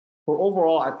strength. But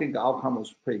overall, I think the outcome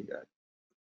was pretty good.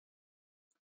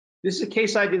 This is a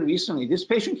case I did recently. This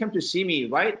patient came to see me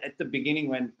right at the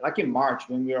beginning like in March,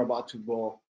 when we were about to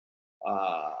go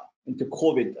into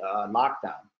COVID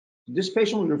lockdown. This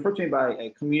patient was referred to me by a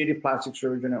community plastic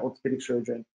surgeon and orthopedic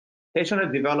surgeon. Patient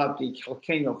had developed a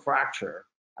calcaneal fracture.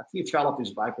 I think he fell off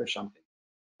his bike or something,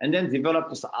 and then developed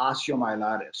this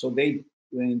osteomyelitis. So they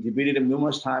debriefed him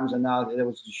numerous times, and now there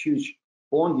was this huge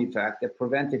bone defect that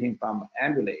prevented him from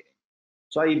ambulating.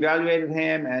 So I evaluated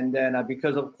him, and then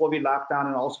because of COVID lockdown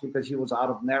and also because he was out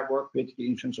of network, we had to get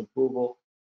insurance approval,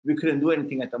 we couldn't do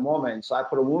anything at the moment. So I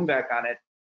put a wound back on it.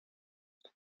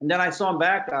 And then I saw him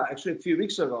back actually a few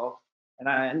weeks ago,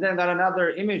 and then got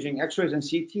another imaging, X-rays and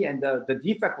CT, and the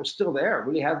defect was still there,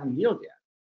 really hasn't healed yet.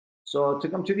 So I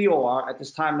took him to the OR. At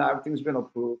this time now, everything's been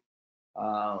approved.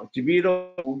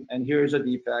 And here's a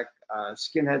defect.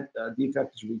 Skin head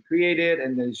defect is recreated,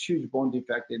 and there's huge bone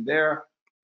defect in there.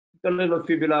 The little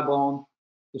fibula bone,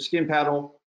 the skin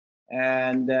paddle,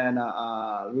 and then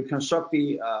reconstruct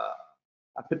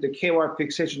I put the K-wire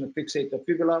fixation to fixate the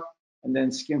fibula, and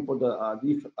then skin for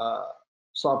the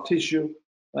soft tissue.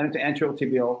 Went into anterior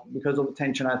tibial. Because of the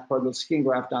tension, I put the skin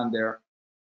graft on there.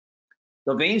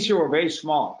 The veins here were very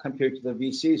small compared to the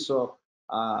VC, so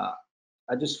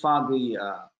I just found the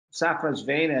saphenous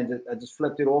vein, and I just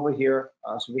flipped it over here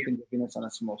so we can do venous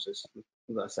anastomosis with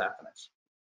the saphenous.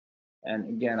 And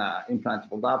again,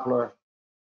 implantable Doppler.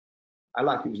 I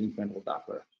like using implantable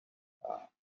Doppler.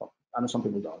 I know some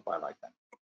people don't, but I like them.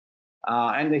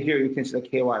 And then here you can see the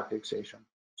KY fixation.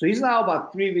 So he's now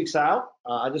about 3 weeks out.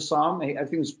 I just saw him. I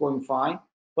think it's going fine.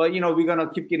 But we're gonna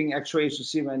keep getting X-rays to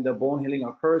see when the bone healing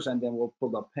occurs, and then we'll pull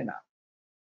the pin out.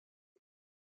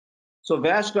 So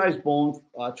vascularized bone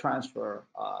transfer,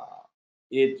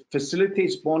 it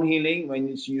facilitates bone healing when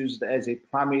it's used as a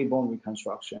primary bone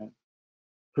reconstruction,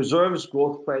 preserves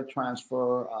growth plate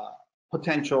transfer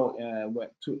potential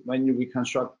when you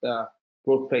reconstruct the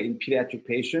growth plate in pediatric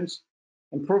patients,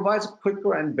 and provides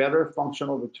quicker and better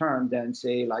functional return than,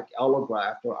 say, like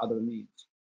allograft or other means.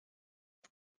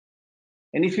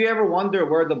 And if you ever wonder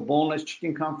where the boneless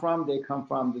chicken come from, they come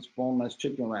from this boneless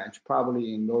chicken ranch,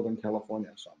 probably in Northern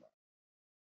California somewhere.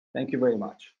 Thank you very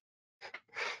much.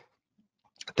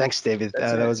 Thanks, David.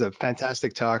 That's That it. was a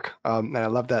fantastic talk. And I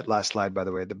love that last slide, by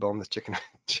the way, the boneless chicken.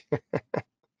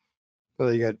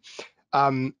 Really good.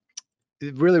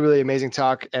 Really, really amazing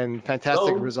talk and fantastic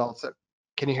Hello? results.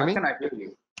 Can you hear How me? can I hear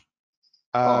you?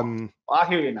 Um, I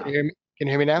hear you now. can you hear me? Can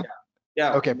you hear me now?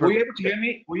 Yeah. Okay, Were you perfect. able to hear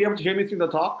me? Were you able to hear me through the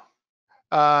talk?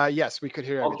 Yes, we could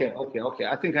hear everything. Okay.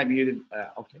 I think I muted.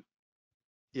 Okay.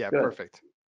 Yeah, Good. perfect.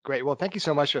 Great. Well, thank you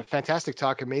so much. A fantastic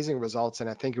talk, amazing results, and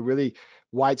I think a really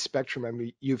wide spectrum. I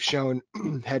mean, you've shown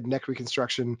head neck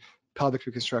reconstruction, pelvic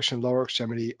reconstruction, lower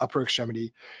extremity, upper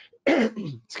extremity.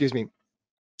 Excuse me.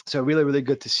 So really, really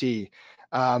good to see.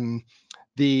 Um,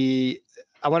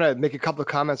 I want to make a couple of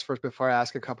comments first before I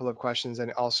ask a couple of questions,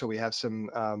 and also we have some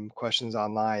questions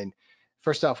online.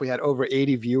 First off, we had over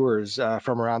 80 viewers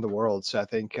from around the world, so I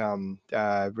think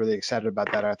really excited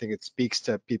about that. I think it speaks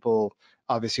to people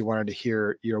obviously wanted to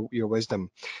hear your wisdom.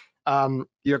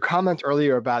 Your comment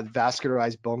earlier about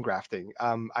vascularized bone grafting,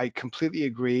 I completely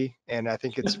agree, and I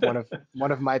think it's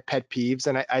one of my pet peeves,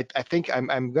 and I think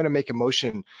I'm going to make a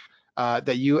motion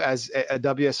that you as a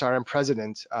WSRM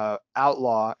president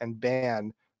outlaw and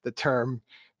ban the term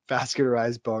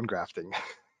vascularized bone grafting.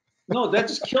 No, that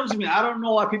just kills me. I don't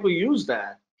know why people use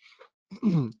that.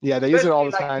 Yeah, they use it all Especially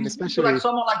the like time, you speak to like especially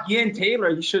someone like Ian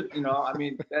Taylor. He should, I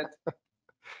mean, that.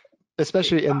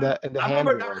 in the I hand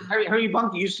remember world. Harry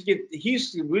Buncke he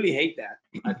used to really hate that,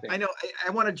 I think. I know. I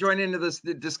want to join into this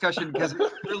discussion because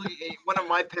it's really one of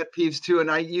my pet peeves too.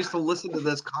 And I used to listen to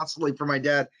this constantly from my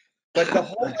dad. But the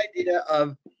whole idea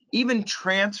of even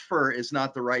transfer is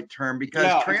not the right term because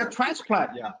it's a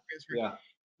transplant. Yeah.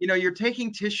 you're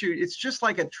taking tissue. It's just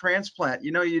like a transplant.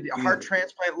 Heart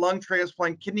transplant, lung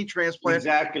transplant, kidney transplant.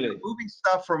 Exactly. You're moving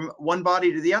stuff from one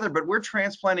body to the other, but we're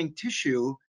transplanting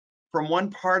tissue from one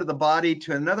part of the body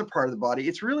to another part of the body.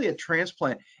 It's really a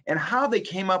transplant. And how they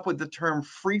came up with the term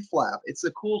free flap, it's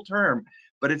a cool term,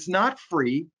 but it's not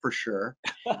free for sure.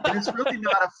 And it's really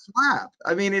not a flap.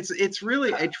 I mean, it's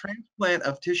really a transplant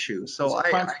of tissue. So it's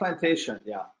a transplantation.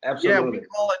 Yeah, absolutely.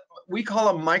 Yeah, we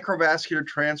call them microvascular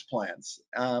transplants.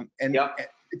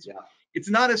 It's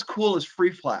not as cool as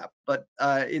free flap, but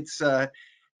it's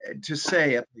to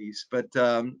say at least, but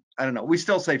I don't know. We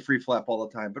still say free flap all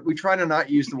the time, but we try to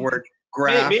not use the word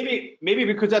graft. Maybe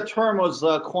because that term was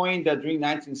coined during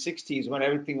 1960s when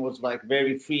everything was like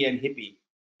very free and hippie.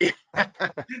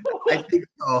 I think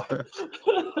so.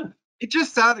 It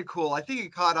just sounded cool. I think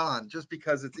it caught on just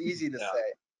because it's easy to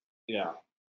say. Yeah.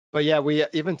 But yeah, we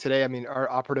even today, I mean, our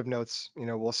operative notes,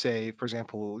 we'll say, for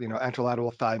example,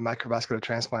 anterolateral thigh microvascular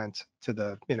transplant to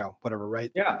the, whatever,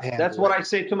 right hand. That's what I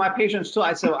say to my patients too.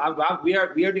 I say we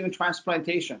are doing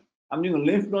transplantation. I'm doing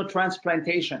lymph node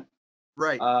transplantation.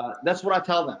 Right. That's what I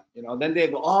tell them. Then they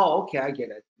go, oh, okay, I get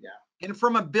it. Yeah. And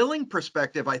from a billing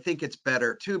perspective, I think it's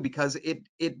better too because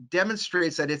it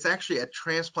demonstrates that it's actually a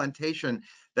transplantation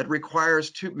that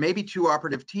requires maybe two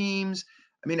operative teams.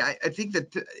 I mean, I think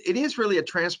that it is really a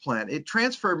transplant.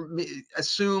 Transfer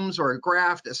assumes, or a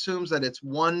graft assumes that it's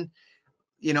one,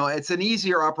 it's an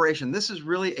easier operation. This is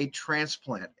really a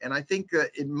transplant. And I think that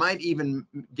it might even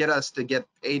get us to get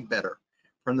paid better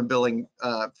from the billing,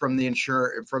 from the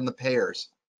insurer, from the payers.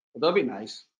 Well, that'd be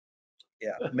nice.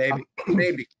 Yeah, maybe,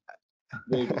 maybe.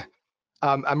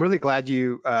 I'm really glad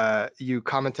you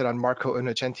commented on Marco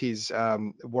Innocenti's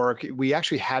work. We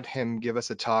actually had him give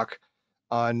us a talk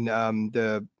on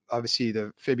obviously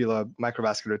the fibula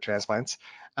microvascular transplants,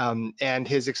 and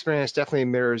his experience definitely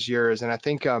mirrors yours. And I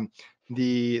think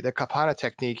the Kapana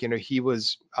technique, he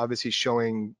was obviously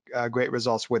showing great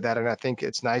results with that. And I think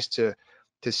it's nice to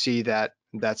see that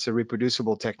that's a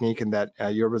reproducible technique and that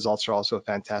your results are also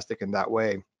fantastic in that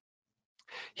way.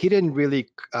 He didn't really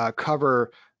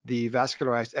cover the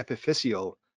vascularized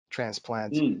epiphyseal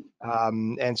transplant.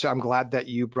 And so I'm glad that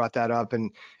you brought that up.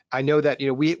 And I know that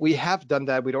we have done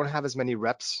that. We don't have as many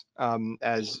reps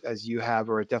as you have,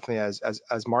 or definitely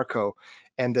as Marco.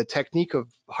 And the technique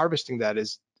of harvesting that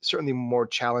is certainly more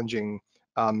challenging,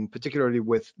 particularly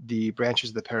with the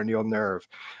branches of the peroneal nerve.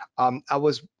 I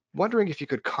was wondering if you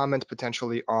could comment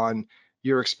potentially on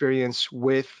your experience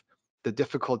with the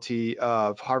difficulty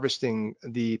of harvesting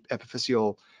the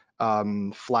epiphyseal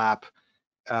flap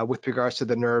with regards to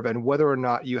the nerve, and whether or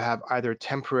not you have either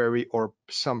temporary or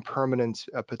some permanent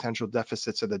potential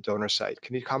deficits at the donor site.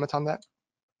 Can you comment on that?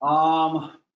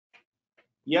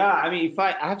 Yeah, I mean, if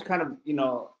I have to kind of,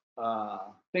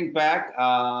 think back,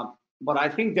 but I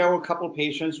think there were a couple of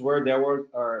patients where there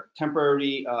were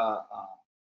temporary, I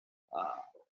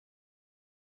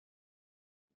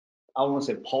won't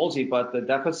say palsy, but the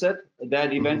deficit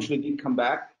that eventually did come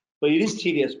back. But it is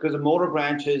tedious because the motor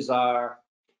branches are,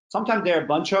 sometimes there are a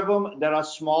bunch of them that are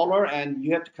smaller, and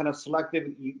you have to kind of select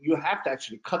it. You have to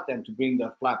actually cut them to bring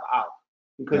the flap out,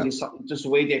 because it's just the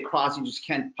way they cross. You just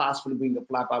can't possibly bring the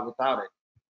flap out without it.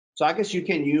 So I guess you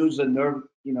can use the nerve,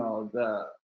 the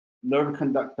nerve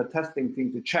conductor testing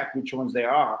thing to check which ones they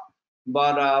are.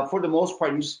 But for the most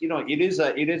part, it is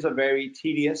a very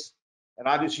tedious, and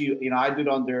obviously, I do it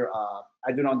under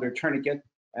tourniquet,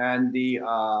 and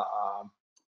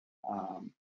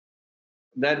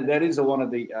that is one of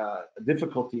the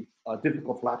difficult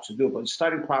flaps to do. But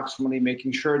starting proximally,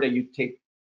 making sure that you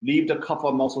leave the cuff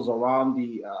muscles around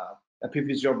the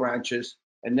epiphyseal branches,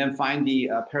 and then find the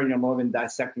perineal nerve and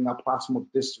dissecting up proximal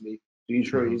distally to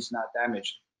ensure it's not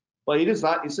damaged. But it is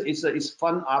not. It's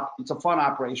fun. It's a fun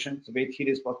operation. It's a very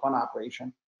tedious but fun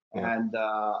operation. And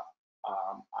I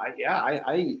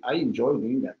enjoy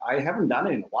doing that. I haven't done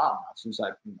it in a while now, since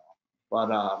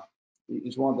but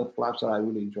it's one of the flaps that I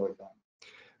really enjoy doing.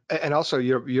 And also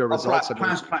your results.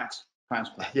 Transplants.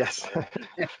 Yes.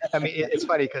 I mean, it's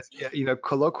funny because,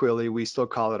 colloquially we still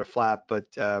call it a flap, but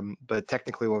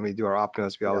technically when we do our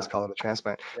optimals, we always call it a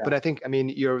transplant. But I think, I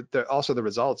mean, also the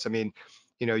results. I mean,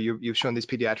 you've shown these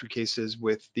pediatric cases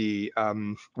with the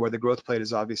where the growth plate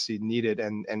is obviously needed,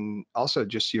 and also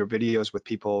just your videos with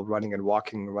people running and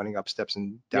walking, running up steps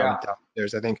and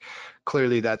downstairs. I think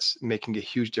clearly that's making a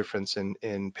huge difference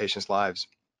in patients' lives.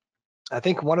 I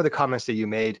think one of the comments that you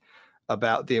made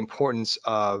about the importance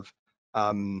of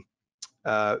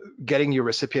getting your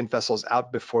recipient vessels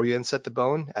out before you inset the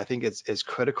bone, I think it's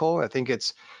critical. I think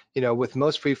it's, with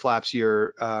most free flaps,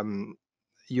 your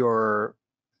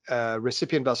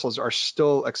recipient vessels are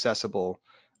still accessible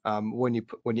when you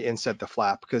inset the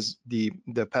flap, because the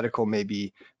pedicle may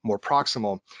be more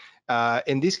proximal.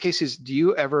 In these cases, do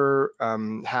you ever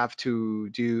have to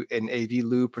do an AV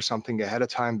loop or something ahead of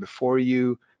time before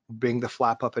you bring the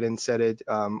flap up and inset it,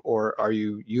 or are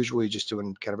you usually just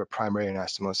doing kind of a primary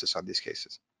anastomosis on these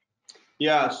cases?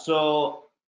 Yeah, so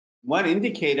when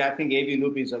indicated, I think AV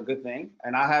loop is a good thing,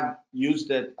 and I have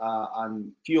used it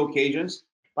on few occasions.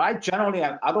 But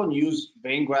I don't use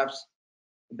vein grafts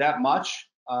that much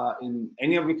in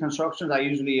any of reconstructions. I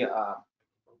usually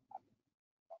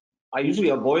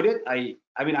avoid it. I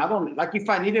mean, I don't, like, if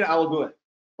I need it, I will do it,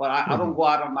 but I don't go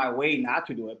out of my way not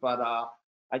to do it. But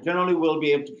I generally will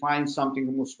be able to find something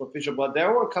more superficial. But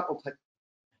there were a couple of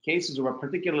cases where,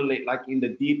 particularly like in the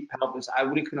deep pelvis, I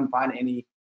really couldn't find any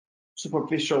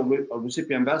superficial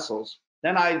recipient vessels.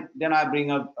 Then I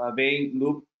bring up a vein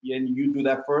loop, and you do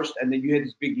that first, and then you hit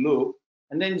this big loop,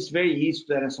 and then it's very easy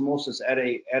to anastomosis at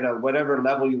a whatever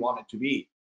level you want it to be.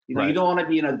 You don't want to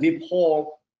be in a deep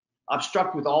hole,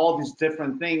 obstruct with all these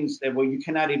different things where you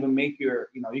cannot even make you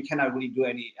cannot really do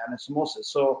any anastomosis.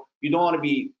 So you don't want to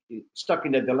be stuck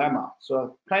in the dilemma.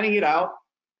 So planning it out.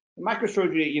 In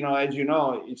microsurgery, as you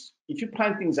know, if you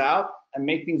plan things out and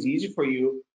make things easy for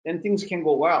you, then things can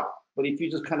go well. But if you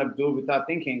just kind of do it without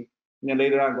thinking,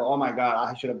 later on go, oh my God,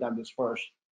 I should have done this first.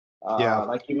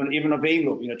 Like even a vein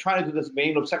loop, trying to do this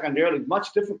vein loop secondarily is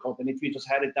much difficult than if you just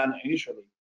had it done initially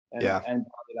and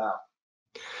brought it out.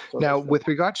 So now, with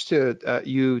regards to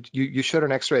you showed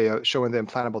an X-ray showing the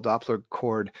implantable Doppler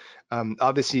cord.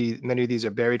 Obviously, many of these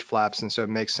are buried flaps, and so it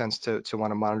makes sense to want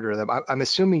to monitor them. I'm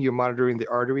assuming you're monitoring the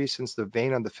artery, since the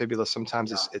vein on the fibula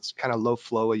sometimes it's kind of low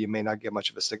flow, and you may not get much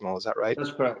of a signal. Is that right?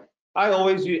 That's correct. I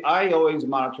always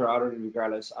monitor artery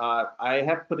regardless. I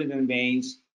have put it in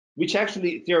veins, which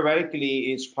actually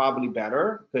theoretically is probably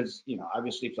better, because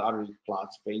obviously if the artery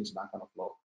clots, veins not going to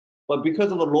flow. But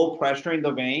because of the low pressure in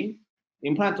the vein,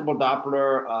 implantable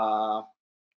Doppler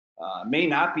may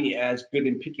not be as good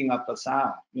in picking up the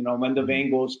sound. When the vein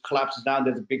collapses down,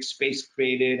 there's a big space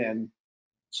created, and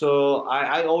so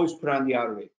I always put on the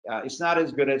artery. It's not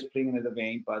as good as putting in the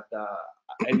vein, but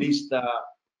at least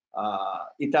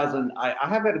it doesn't. I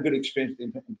have had a good experience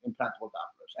with implantable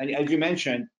Dopplers. And as you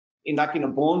mentioned, in a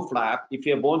bone flap, if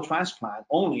you have bone transplant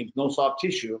only, if no soft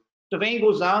tissue, the vein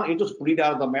goes down, it just bleed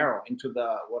out of the marrow into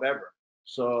the whatever.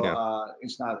 So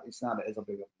it's not as a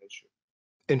big of an issue.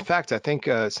 In fact, I think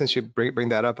since you bring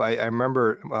that up, I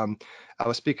remember I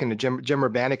was speaking to Jim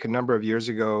Urbanek a number of years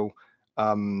ago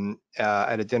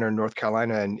at a dinner in North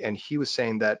Carolina, and he was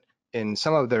saying that in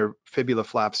some of their fibula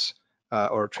flaps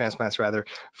or transplants rather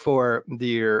for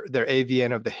their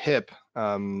AVN of the hip.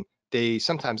 They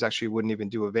sometimes actually wouldn't even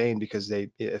do a vein because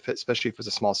especially if it's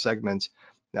a small segment,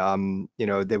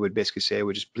 they would basically say it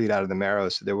would just bleed out of the marrow.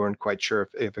 So they weren't quite sure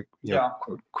if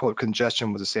quote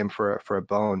congestion was the same for a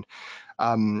bone.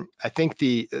 I think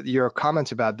your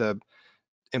comment about the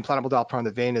implantable Doppler on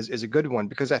the vein is a good one,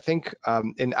 because I think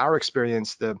in our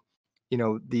experience, the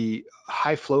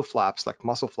high flow flaps like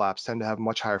muscle flaps tend to have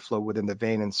much higher flow within the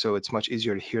vein, and so it's much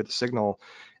easier to hear the signal.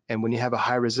 And when you have a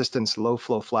high resistance low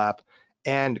flow flap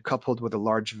and coupled with a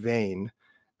large vein,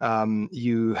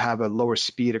 you have a lower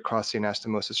speed across the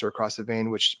anastomosis or across the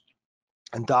vein,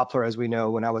 and Doppler, as we know,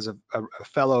 when I was a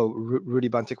fellow, Rudy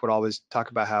Buncke would always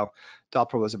talk about how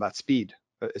Doppler was about speed.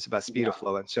 It's about speed of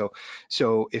flow. And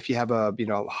so if you have a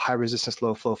high resistance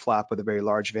low flow flap with a very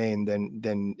large vein,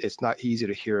 then it's not easy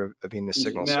to hear a venous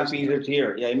signal. It may not be easier to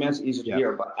hear. Yeah, it may not be easier to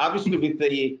hear. But obviously with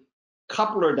the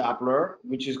coupler Doppler,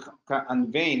 which is on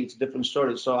the vein, it's a different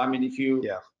story. So I mean, if you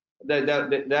then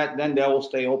they will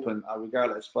stay open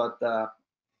regardless. But but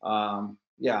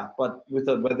with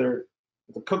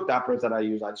the cooked Dopplers that I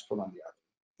use, I just put on the other.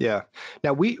 Yeah.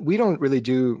 Now we don't really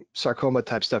do sarcoma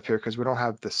type stuff here because we don't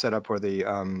have the setup or the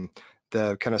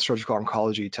kind of surgical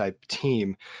oncology type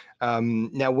team.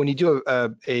 Now, when you do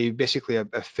basically a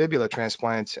fibula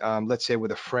transplant, let's say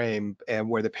with a frame and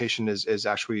where the patient is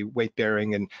actually weight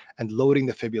bearing and loading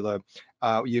the fibula,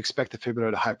 you expect the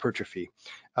fibula to hypertrophy.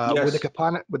 Yes.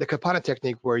 With the Capana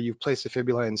technique, where you place the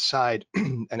fibula inside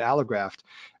an allograft,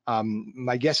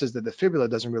 my guess is that the fibula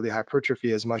doesn't really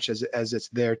hypertrophy as much as it's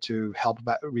there to help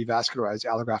revascularize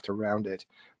allograft around it.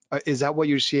 Is that what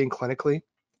you're seeing clinically?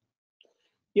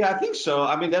 Yeah, I think so.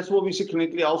 I mean, that's what we see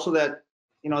clinically. Also, that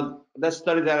that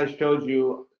study that I showed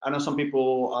you, I know some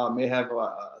people may have,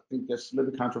 I think that's a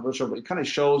little bit controversial, but it kind of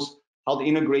shows how the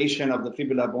integration of the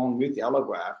fibula bone with the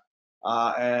allograft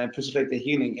and facilitate the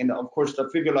healing. And of course, the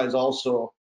fibula is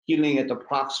also healing at the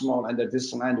proximal and the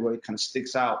distal end where it kind of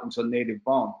sticks out into a native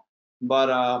bone.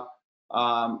 But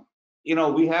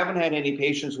we haven't had any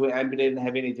patients who amputated and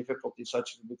have any difficulty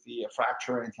such as with the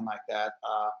fracture or anything like that.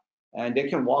 And they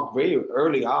can walk very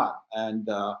early on, and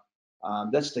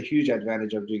that's the huge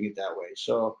advantage of doing it that way.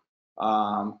 So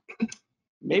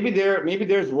maybe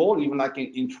there's role even like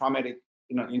in traumatic,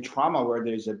 in trauma where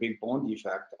there's a big bone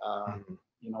defect,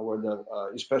 where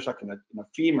especially like in a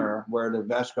femur where the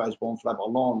vascularized bone flap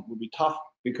alone would be tough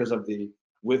because of the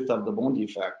width of the bone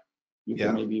defect. You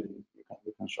can maybe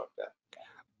reconstruct that.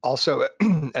 Also,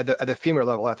 at the femur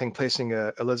level, I think placing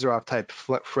a Lizarov type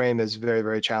frame is very,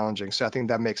 very challenging. So I think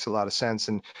that makes a lot of sense,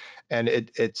 and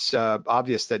it's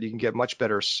obvious that you can get much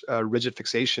better rigid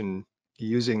fixation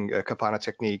using a Capana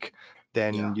technique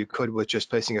than you could with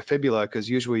just placing a fibula, because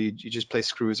usually you just place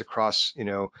screws across,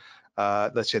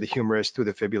 let's say the humerus through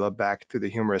the fibula back through the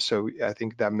humerus. So I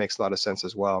think that makes a lot of sense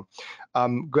as well.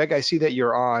 Greg, I see that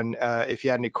you're on. If you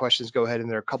had any questions, go ahead. And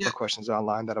there are a couple of questions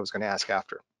online that I was going to ask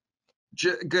after.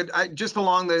 Good. Just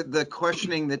along the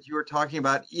questioning that you were talking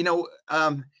about,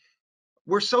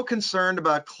 we're so concerned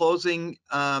about closing,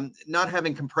 not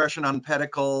having compression on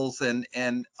pedicles, and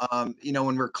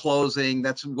when we're closing,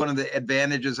 that's one of the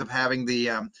advantages of having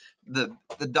the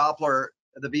Doppler,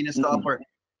 the venous Doppler.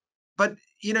 But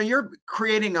you're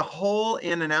creating a hole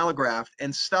in an allograft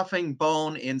and stuffing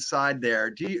bone inside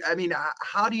there.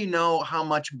 How do you know how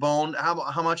much bone,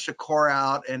 how much to core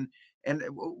out, and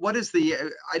what is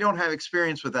I don't have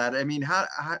experience with that. I mean,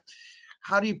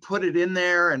 how do you put it in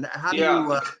there, and how do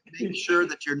you make sure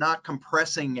that you're not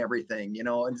compressing everything,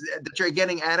 that you're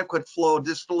getting adequate flow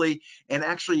distally, and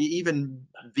actually even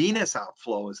venous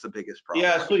outflow is the biggest problem.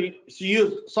 Yeah,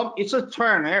 so it's a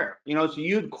trial and error, so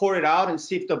you'd core it out and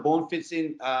see if the bone fits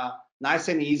in nice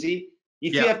and easy.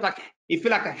 If you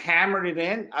like to hammer it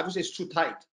in, obviously it's too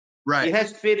tight. Right. It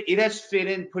has fit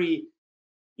in pretty.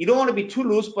 You don't want to be too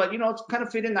loose, but it's kind of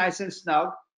fit in nice and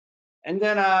snug. And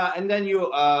then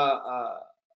you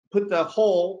put the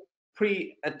hole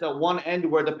at the one end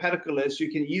where the pedicle is, so you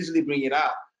can easily bring it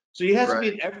out. So it has to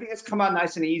be, everything has to come out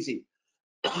nice and easy.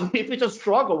 If it's a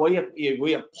struggle where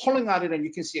you're pulling at it and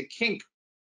you can see a kink,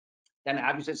 then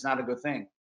obviously it's not a good thing.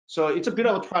 So it's a bit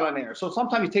of a trial and error. So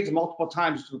sometimes it takes multiple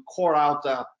times to core out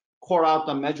the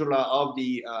medulla of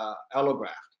the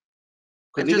allograft.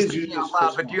 But do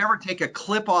you ever take a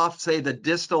clip off, say, the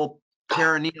distal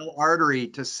perineal artery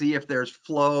to see if there's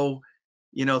flow,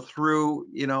 through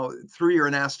your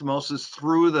anastomosis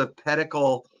through the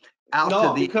pedicle out to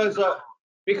the? No,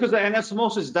 because the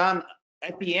anastomosis is done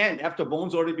at the end after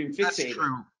bone's already been fixated. That's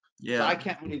true. Yeah. So I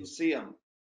can't really see them.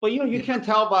 But you can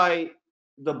tell by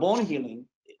the bone healing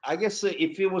I guess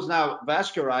if it was not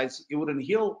vascularized, it wouldn't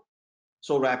heal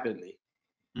so rapidly.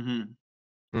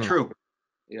 True.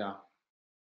 Yeah.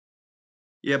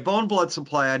 Yeah, bone blood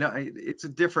supply, I know it's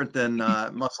different than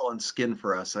muscle and skin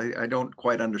for us. I don't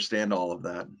quite understand all of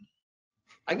that.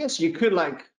 I guess you could,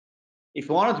 like, if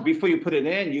you wanted to, before you put it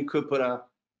in, you could put a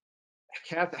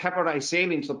heparinized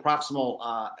saline into the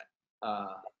proximal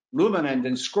lumen and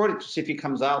then squirt it to see if it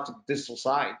comes out to the distal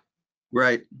side.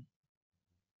 Right.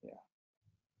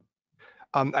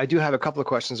 I do have a couple of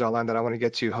questions online that I want to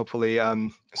get to, hopefully.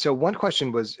 So one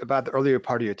question was about the earlier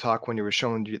part of your talk when you were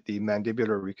showing the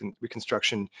mandibular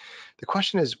reconstruction. The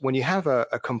question is, when you have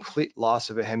a complete loss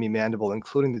of a hemimandible,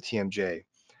 including the TMJ,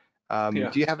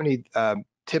 do you have any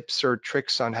tips or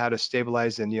tricks on how to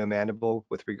stabilize the neomandible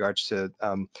with regards to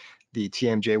the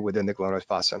TMJ within the glenoid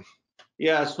fossa?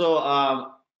 Yeah, so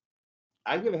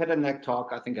I give a head and neck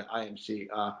talk, I think, at IMC.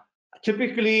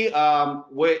 Typically,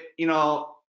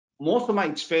 most of my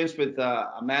experience with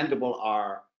a mandible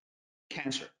are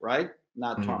cancer, right?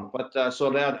 Not trauma. But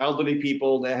so they are elderly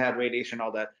people, they had radiation,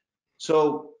 all that.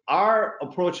 So our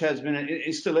approach has been,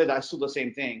 it still is, I still do the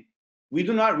same thing. We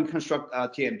do not reconstruct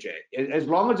TMJ. As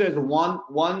long as there's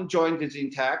one joint is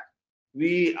intact,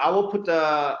 I will put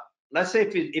let's say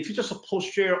if it's just a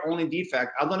posterior only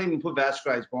defect, I don't even put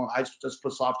vascularized bone. I just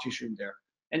put soft tissue in there.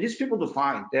 And these people do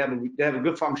fine. They have a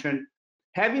good function.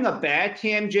 Having a bad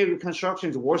TMJ reconstruction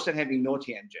is worse than having no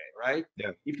TMJ, right?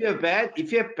 Yeah. If you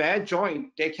have bad joint,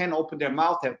 they can open their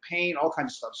mouth, have pain, all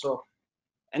kinds of stuff. So,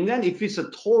 and then if it's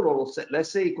a total, let's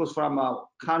say it goes from a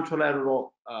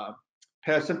contralateral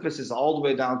parasymphysis all the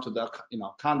way down to the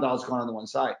condyles going on the one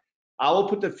side, I will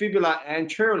put the fibula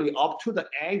anteriorly up to the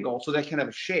angle so they can have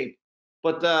a shape.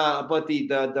 But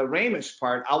the ramus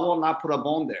part, I will not put a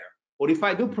bone there. But if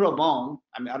I do put a bone,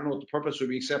 I mean, I don't know what the purpose would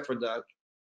be except for the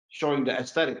showing the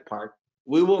aesthetic part.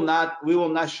 We will not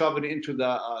shove it into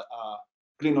the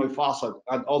glenoid fossa,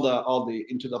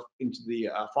 into the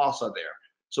fossa there.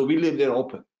 So we leave it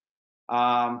open.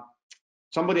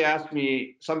 Somebody asked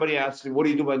me, what do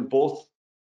you do when both,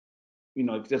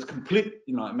 if there's complete,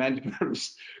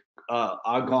 mandibulars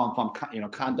are gone from,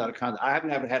 condyle to condyle. I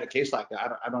haven't ever had a case like that.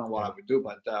 I don't know what I would do,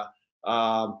 but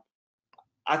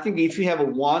I think if you have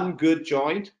one good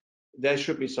joint, that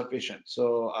should be sufficient.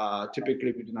 So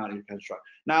typically we do not reconstruct.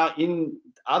 Now in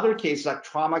other cases, like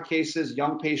trauma cases,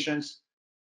 young patients,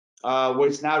 where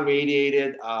it's not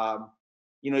radiated,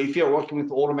 if you're working with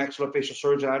otomaxillofacial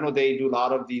surgeon, I know they do a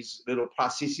lot of these little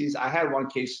prostheses. I had one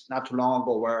case not too long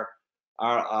ago where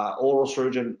our oral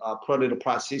surgeon put a little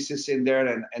prosthesis in there,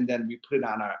 and then we put it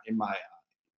on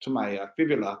to my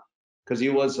fibula, because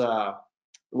it was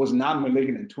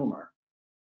non-malignant tumor.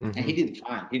 And he did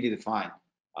it fine.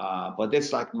 But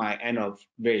that's like my end of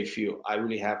very few. I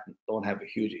really don't have a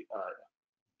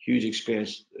huge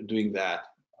experience doing that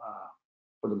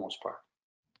for the most part.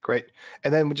 Great.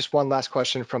 And then just one last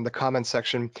question from the comments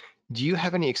section. Do you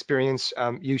have any experience?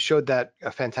 You showed that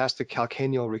a fantastic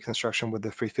calcaneal reconstruction with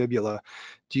the free fibula.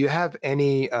 Do you have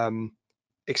any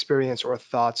experience or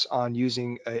thoughts on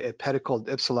using a pedicled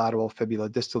ipsilateral fibula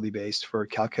distally based for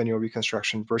calcaneal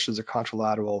reconstruction versus a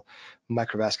contralateral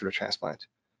microvascular transplant?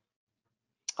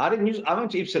 I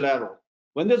went to ipsilateral.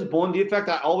 When there's a bone defect,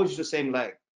 I always use the same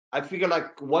leg. I figure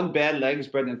like one bad leg is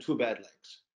better than two bad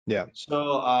legs. Yeah.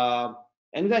 So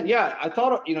and then I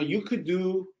thought you could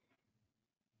do,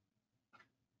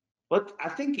 but I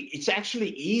think it's actually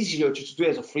easier to do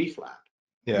as a free flap.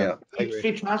 Yeah.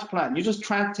 Free transplant. You just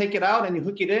try and take it out and you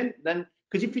hook it in. Then,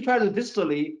 because if you try to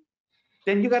distally,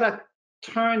 then you gotta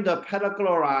turn the pedicle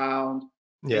around.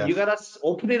 Yeah. You gotta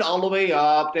open it all the way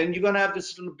up. Then you're gonna have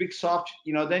this little big soft.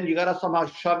 Then you gotta somehow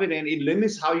shove it in. It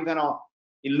limits how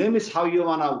you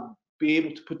wanna be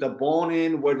able to put the bone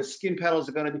in, where the skin petals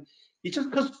are gonna be. It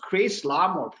just creates a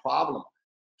lot more problem.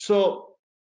 So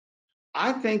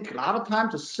I think a lot of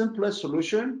times the simplest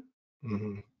solution,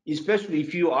 especially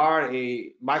if you are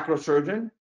a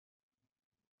microsurgeon,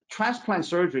 transplant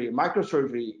surgery,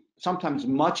 microsurgery, sometimes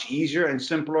much easier and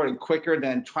simpler and quicker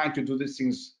than trying to do these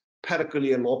things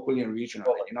pedically and locally and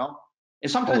regionally,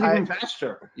 and sometimes even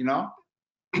faster,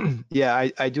 Yeah,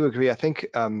 I do agree. I think,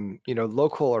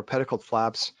 local or pedicled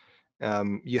flaps,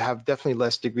 you have definitely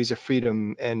less degrees of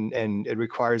freedom, and it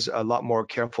requires a lot more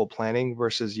careful planning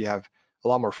versus you have a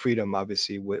lot more freedom,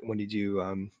 obviously, when you do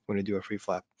a free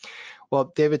flap.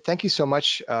 Well, David, thank you so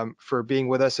much for being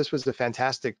with us. This was a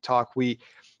fantastic talk.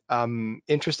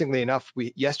 Interestingly enough,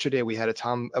 yesterday we had a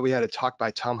talk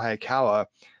by Tom Hayakawa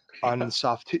on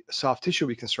soft tissue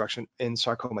reconstruction in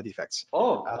sarcoma defects.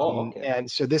 Okay. And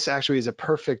so this actually is a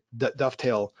perfect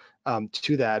dovetail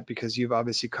to that, because you've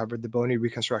obviously covered the bony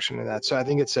reconstruction in that. So I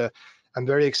think it's a I'm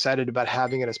very excited about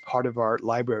having it as part of our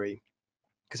library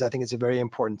because I think it's a very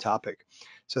important topic.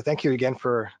 So thank you again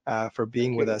for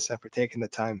being with us and for taking the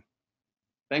time.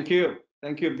 Thank you.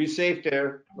 Thank you. Be safe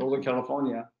there, Northern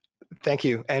California. Thank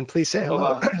you. And please say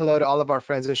hello, hello to all of our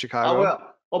friends in Chicago. I will.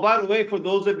 Oh, by the way, for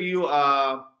those of you who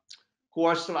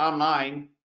are still online,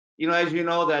 as you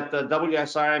know that the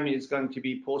WSRM is going to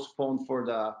be postponed for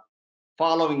the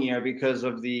following year because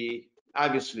of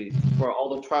obviously for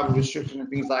all the travel restrictions and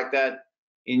things like that.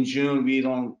 In June, we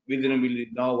didn't really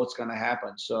know what's going to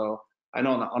happen. So I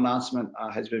know an announcement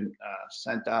has been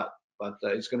sent out, but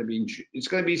it's going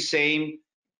to be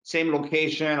same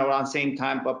location around same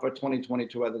time, but for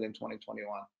 2022 rather than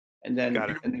 2021. And then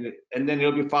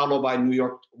it'll be followed by New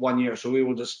York 1 year. So we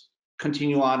will just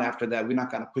continue on after that. We're not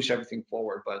going to push everything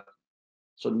forward, but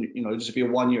so it'll just be a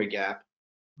 1 year gap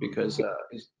because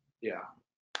yeah.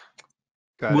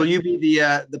 Will you be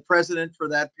the president for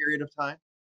that period of time?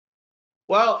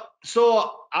 Well,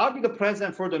 so I'll be the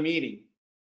president for the meeting.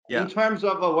 Yeah. In terms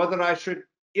of whether I should,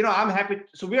 I'm happy.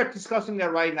 So we are discussing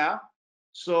that right now.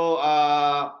 So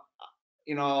I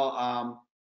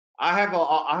have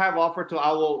offered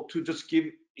to just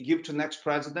give to next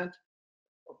president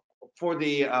for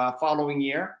the following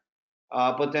year.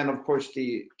 But then of course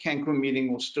the Cancun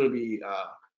meeting will still be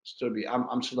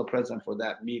I'm still the president for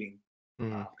that meeting.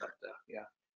 Yeah.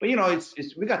 But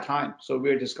we got time, so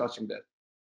we're discussing that.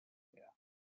 Yeah.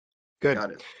 Good.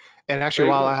 Got it. And actually,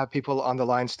 while I have people on the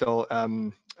line still,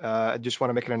 I just want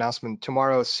to make an announcement.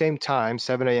 Tomorrow, same time,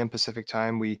 7 a.m. Pacific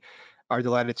time, we are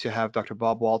delighted to have Dr.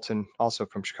 Bob Walton, also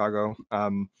from Chicago.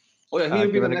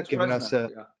 He'll be the next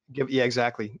president. Yeah,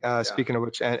 exactly. Speaking of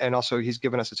which, and also he's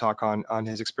given us a talk on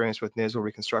his experience with nasal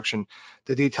reconstruction.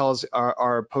 The details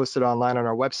are posted online on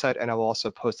our website, and I will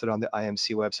also post it on the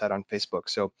IMC website on Facebook.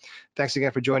 So thanks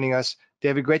again for joining us.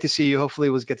 David, great to see you. Hopefully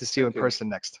we'll get to see you in person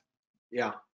next.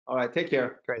 Yeah. All right. Take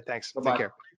care. Great. Thanks. Bye-bye. Take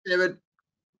care. David.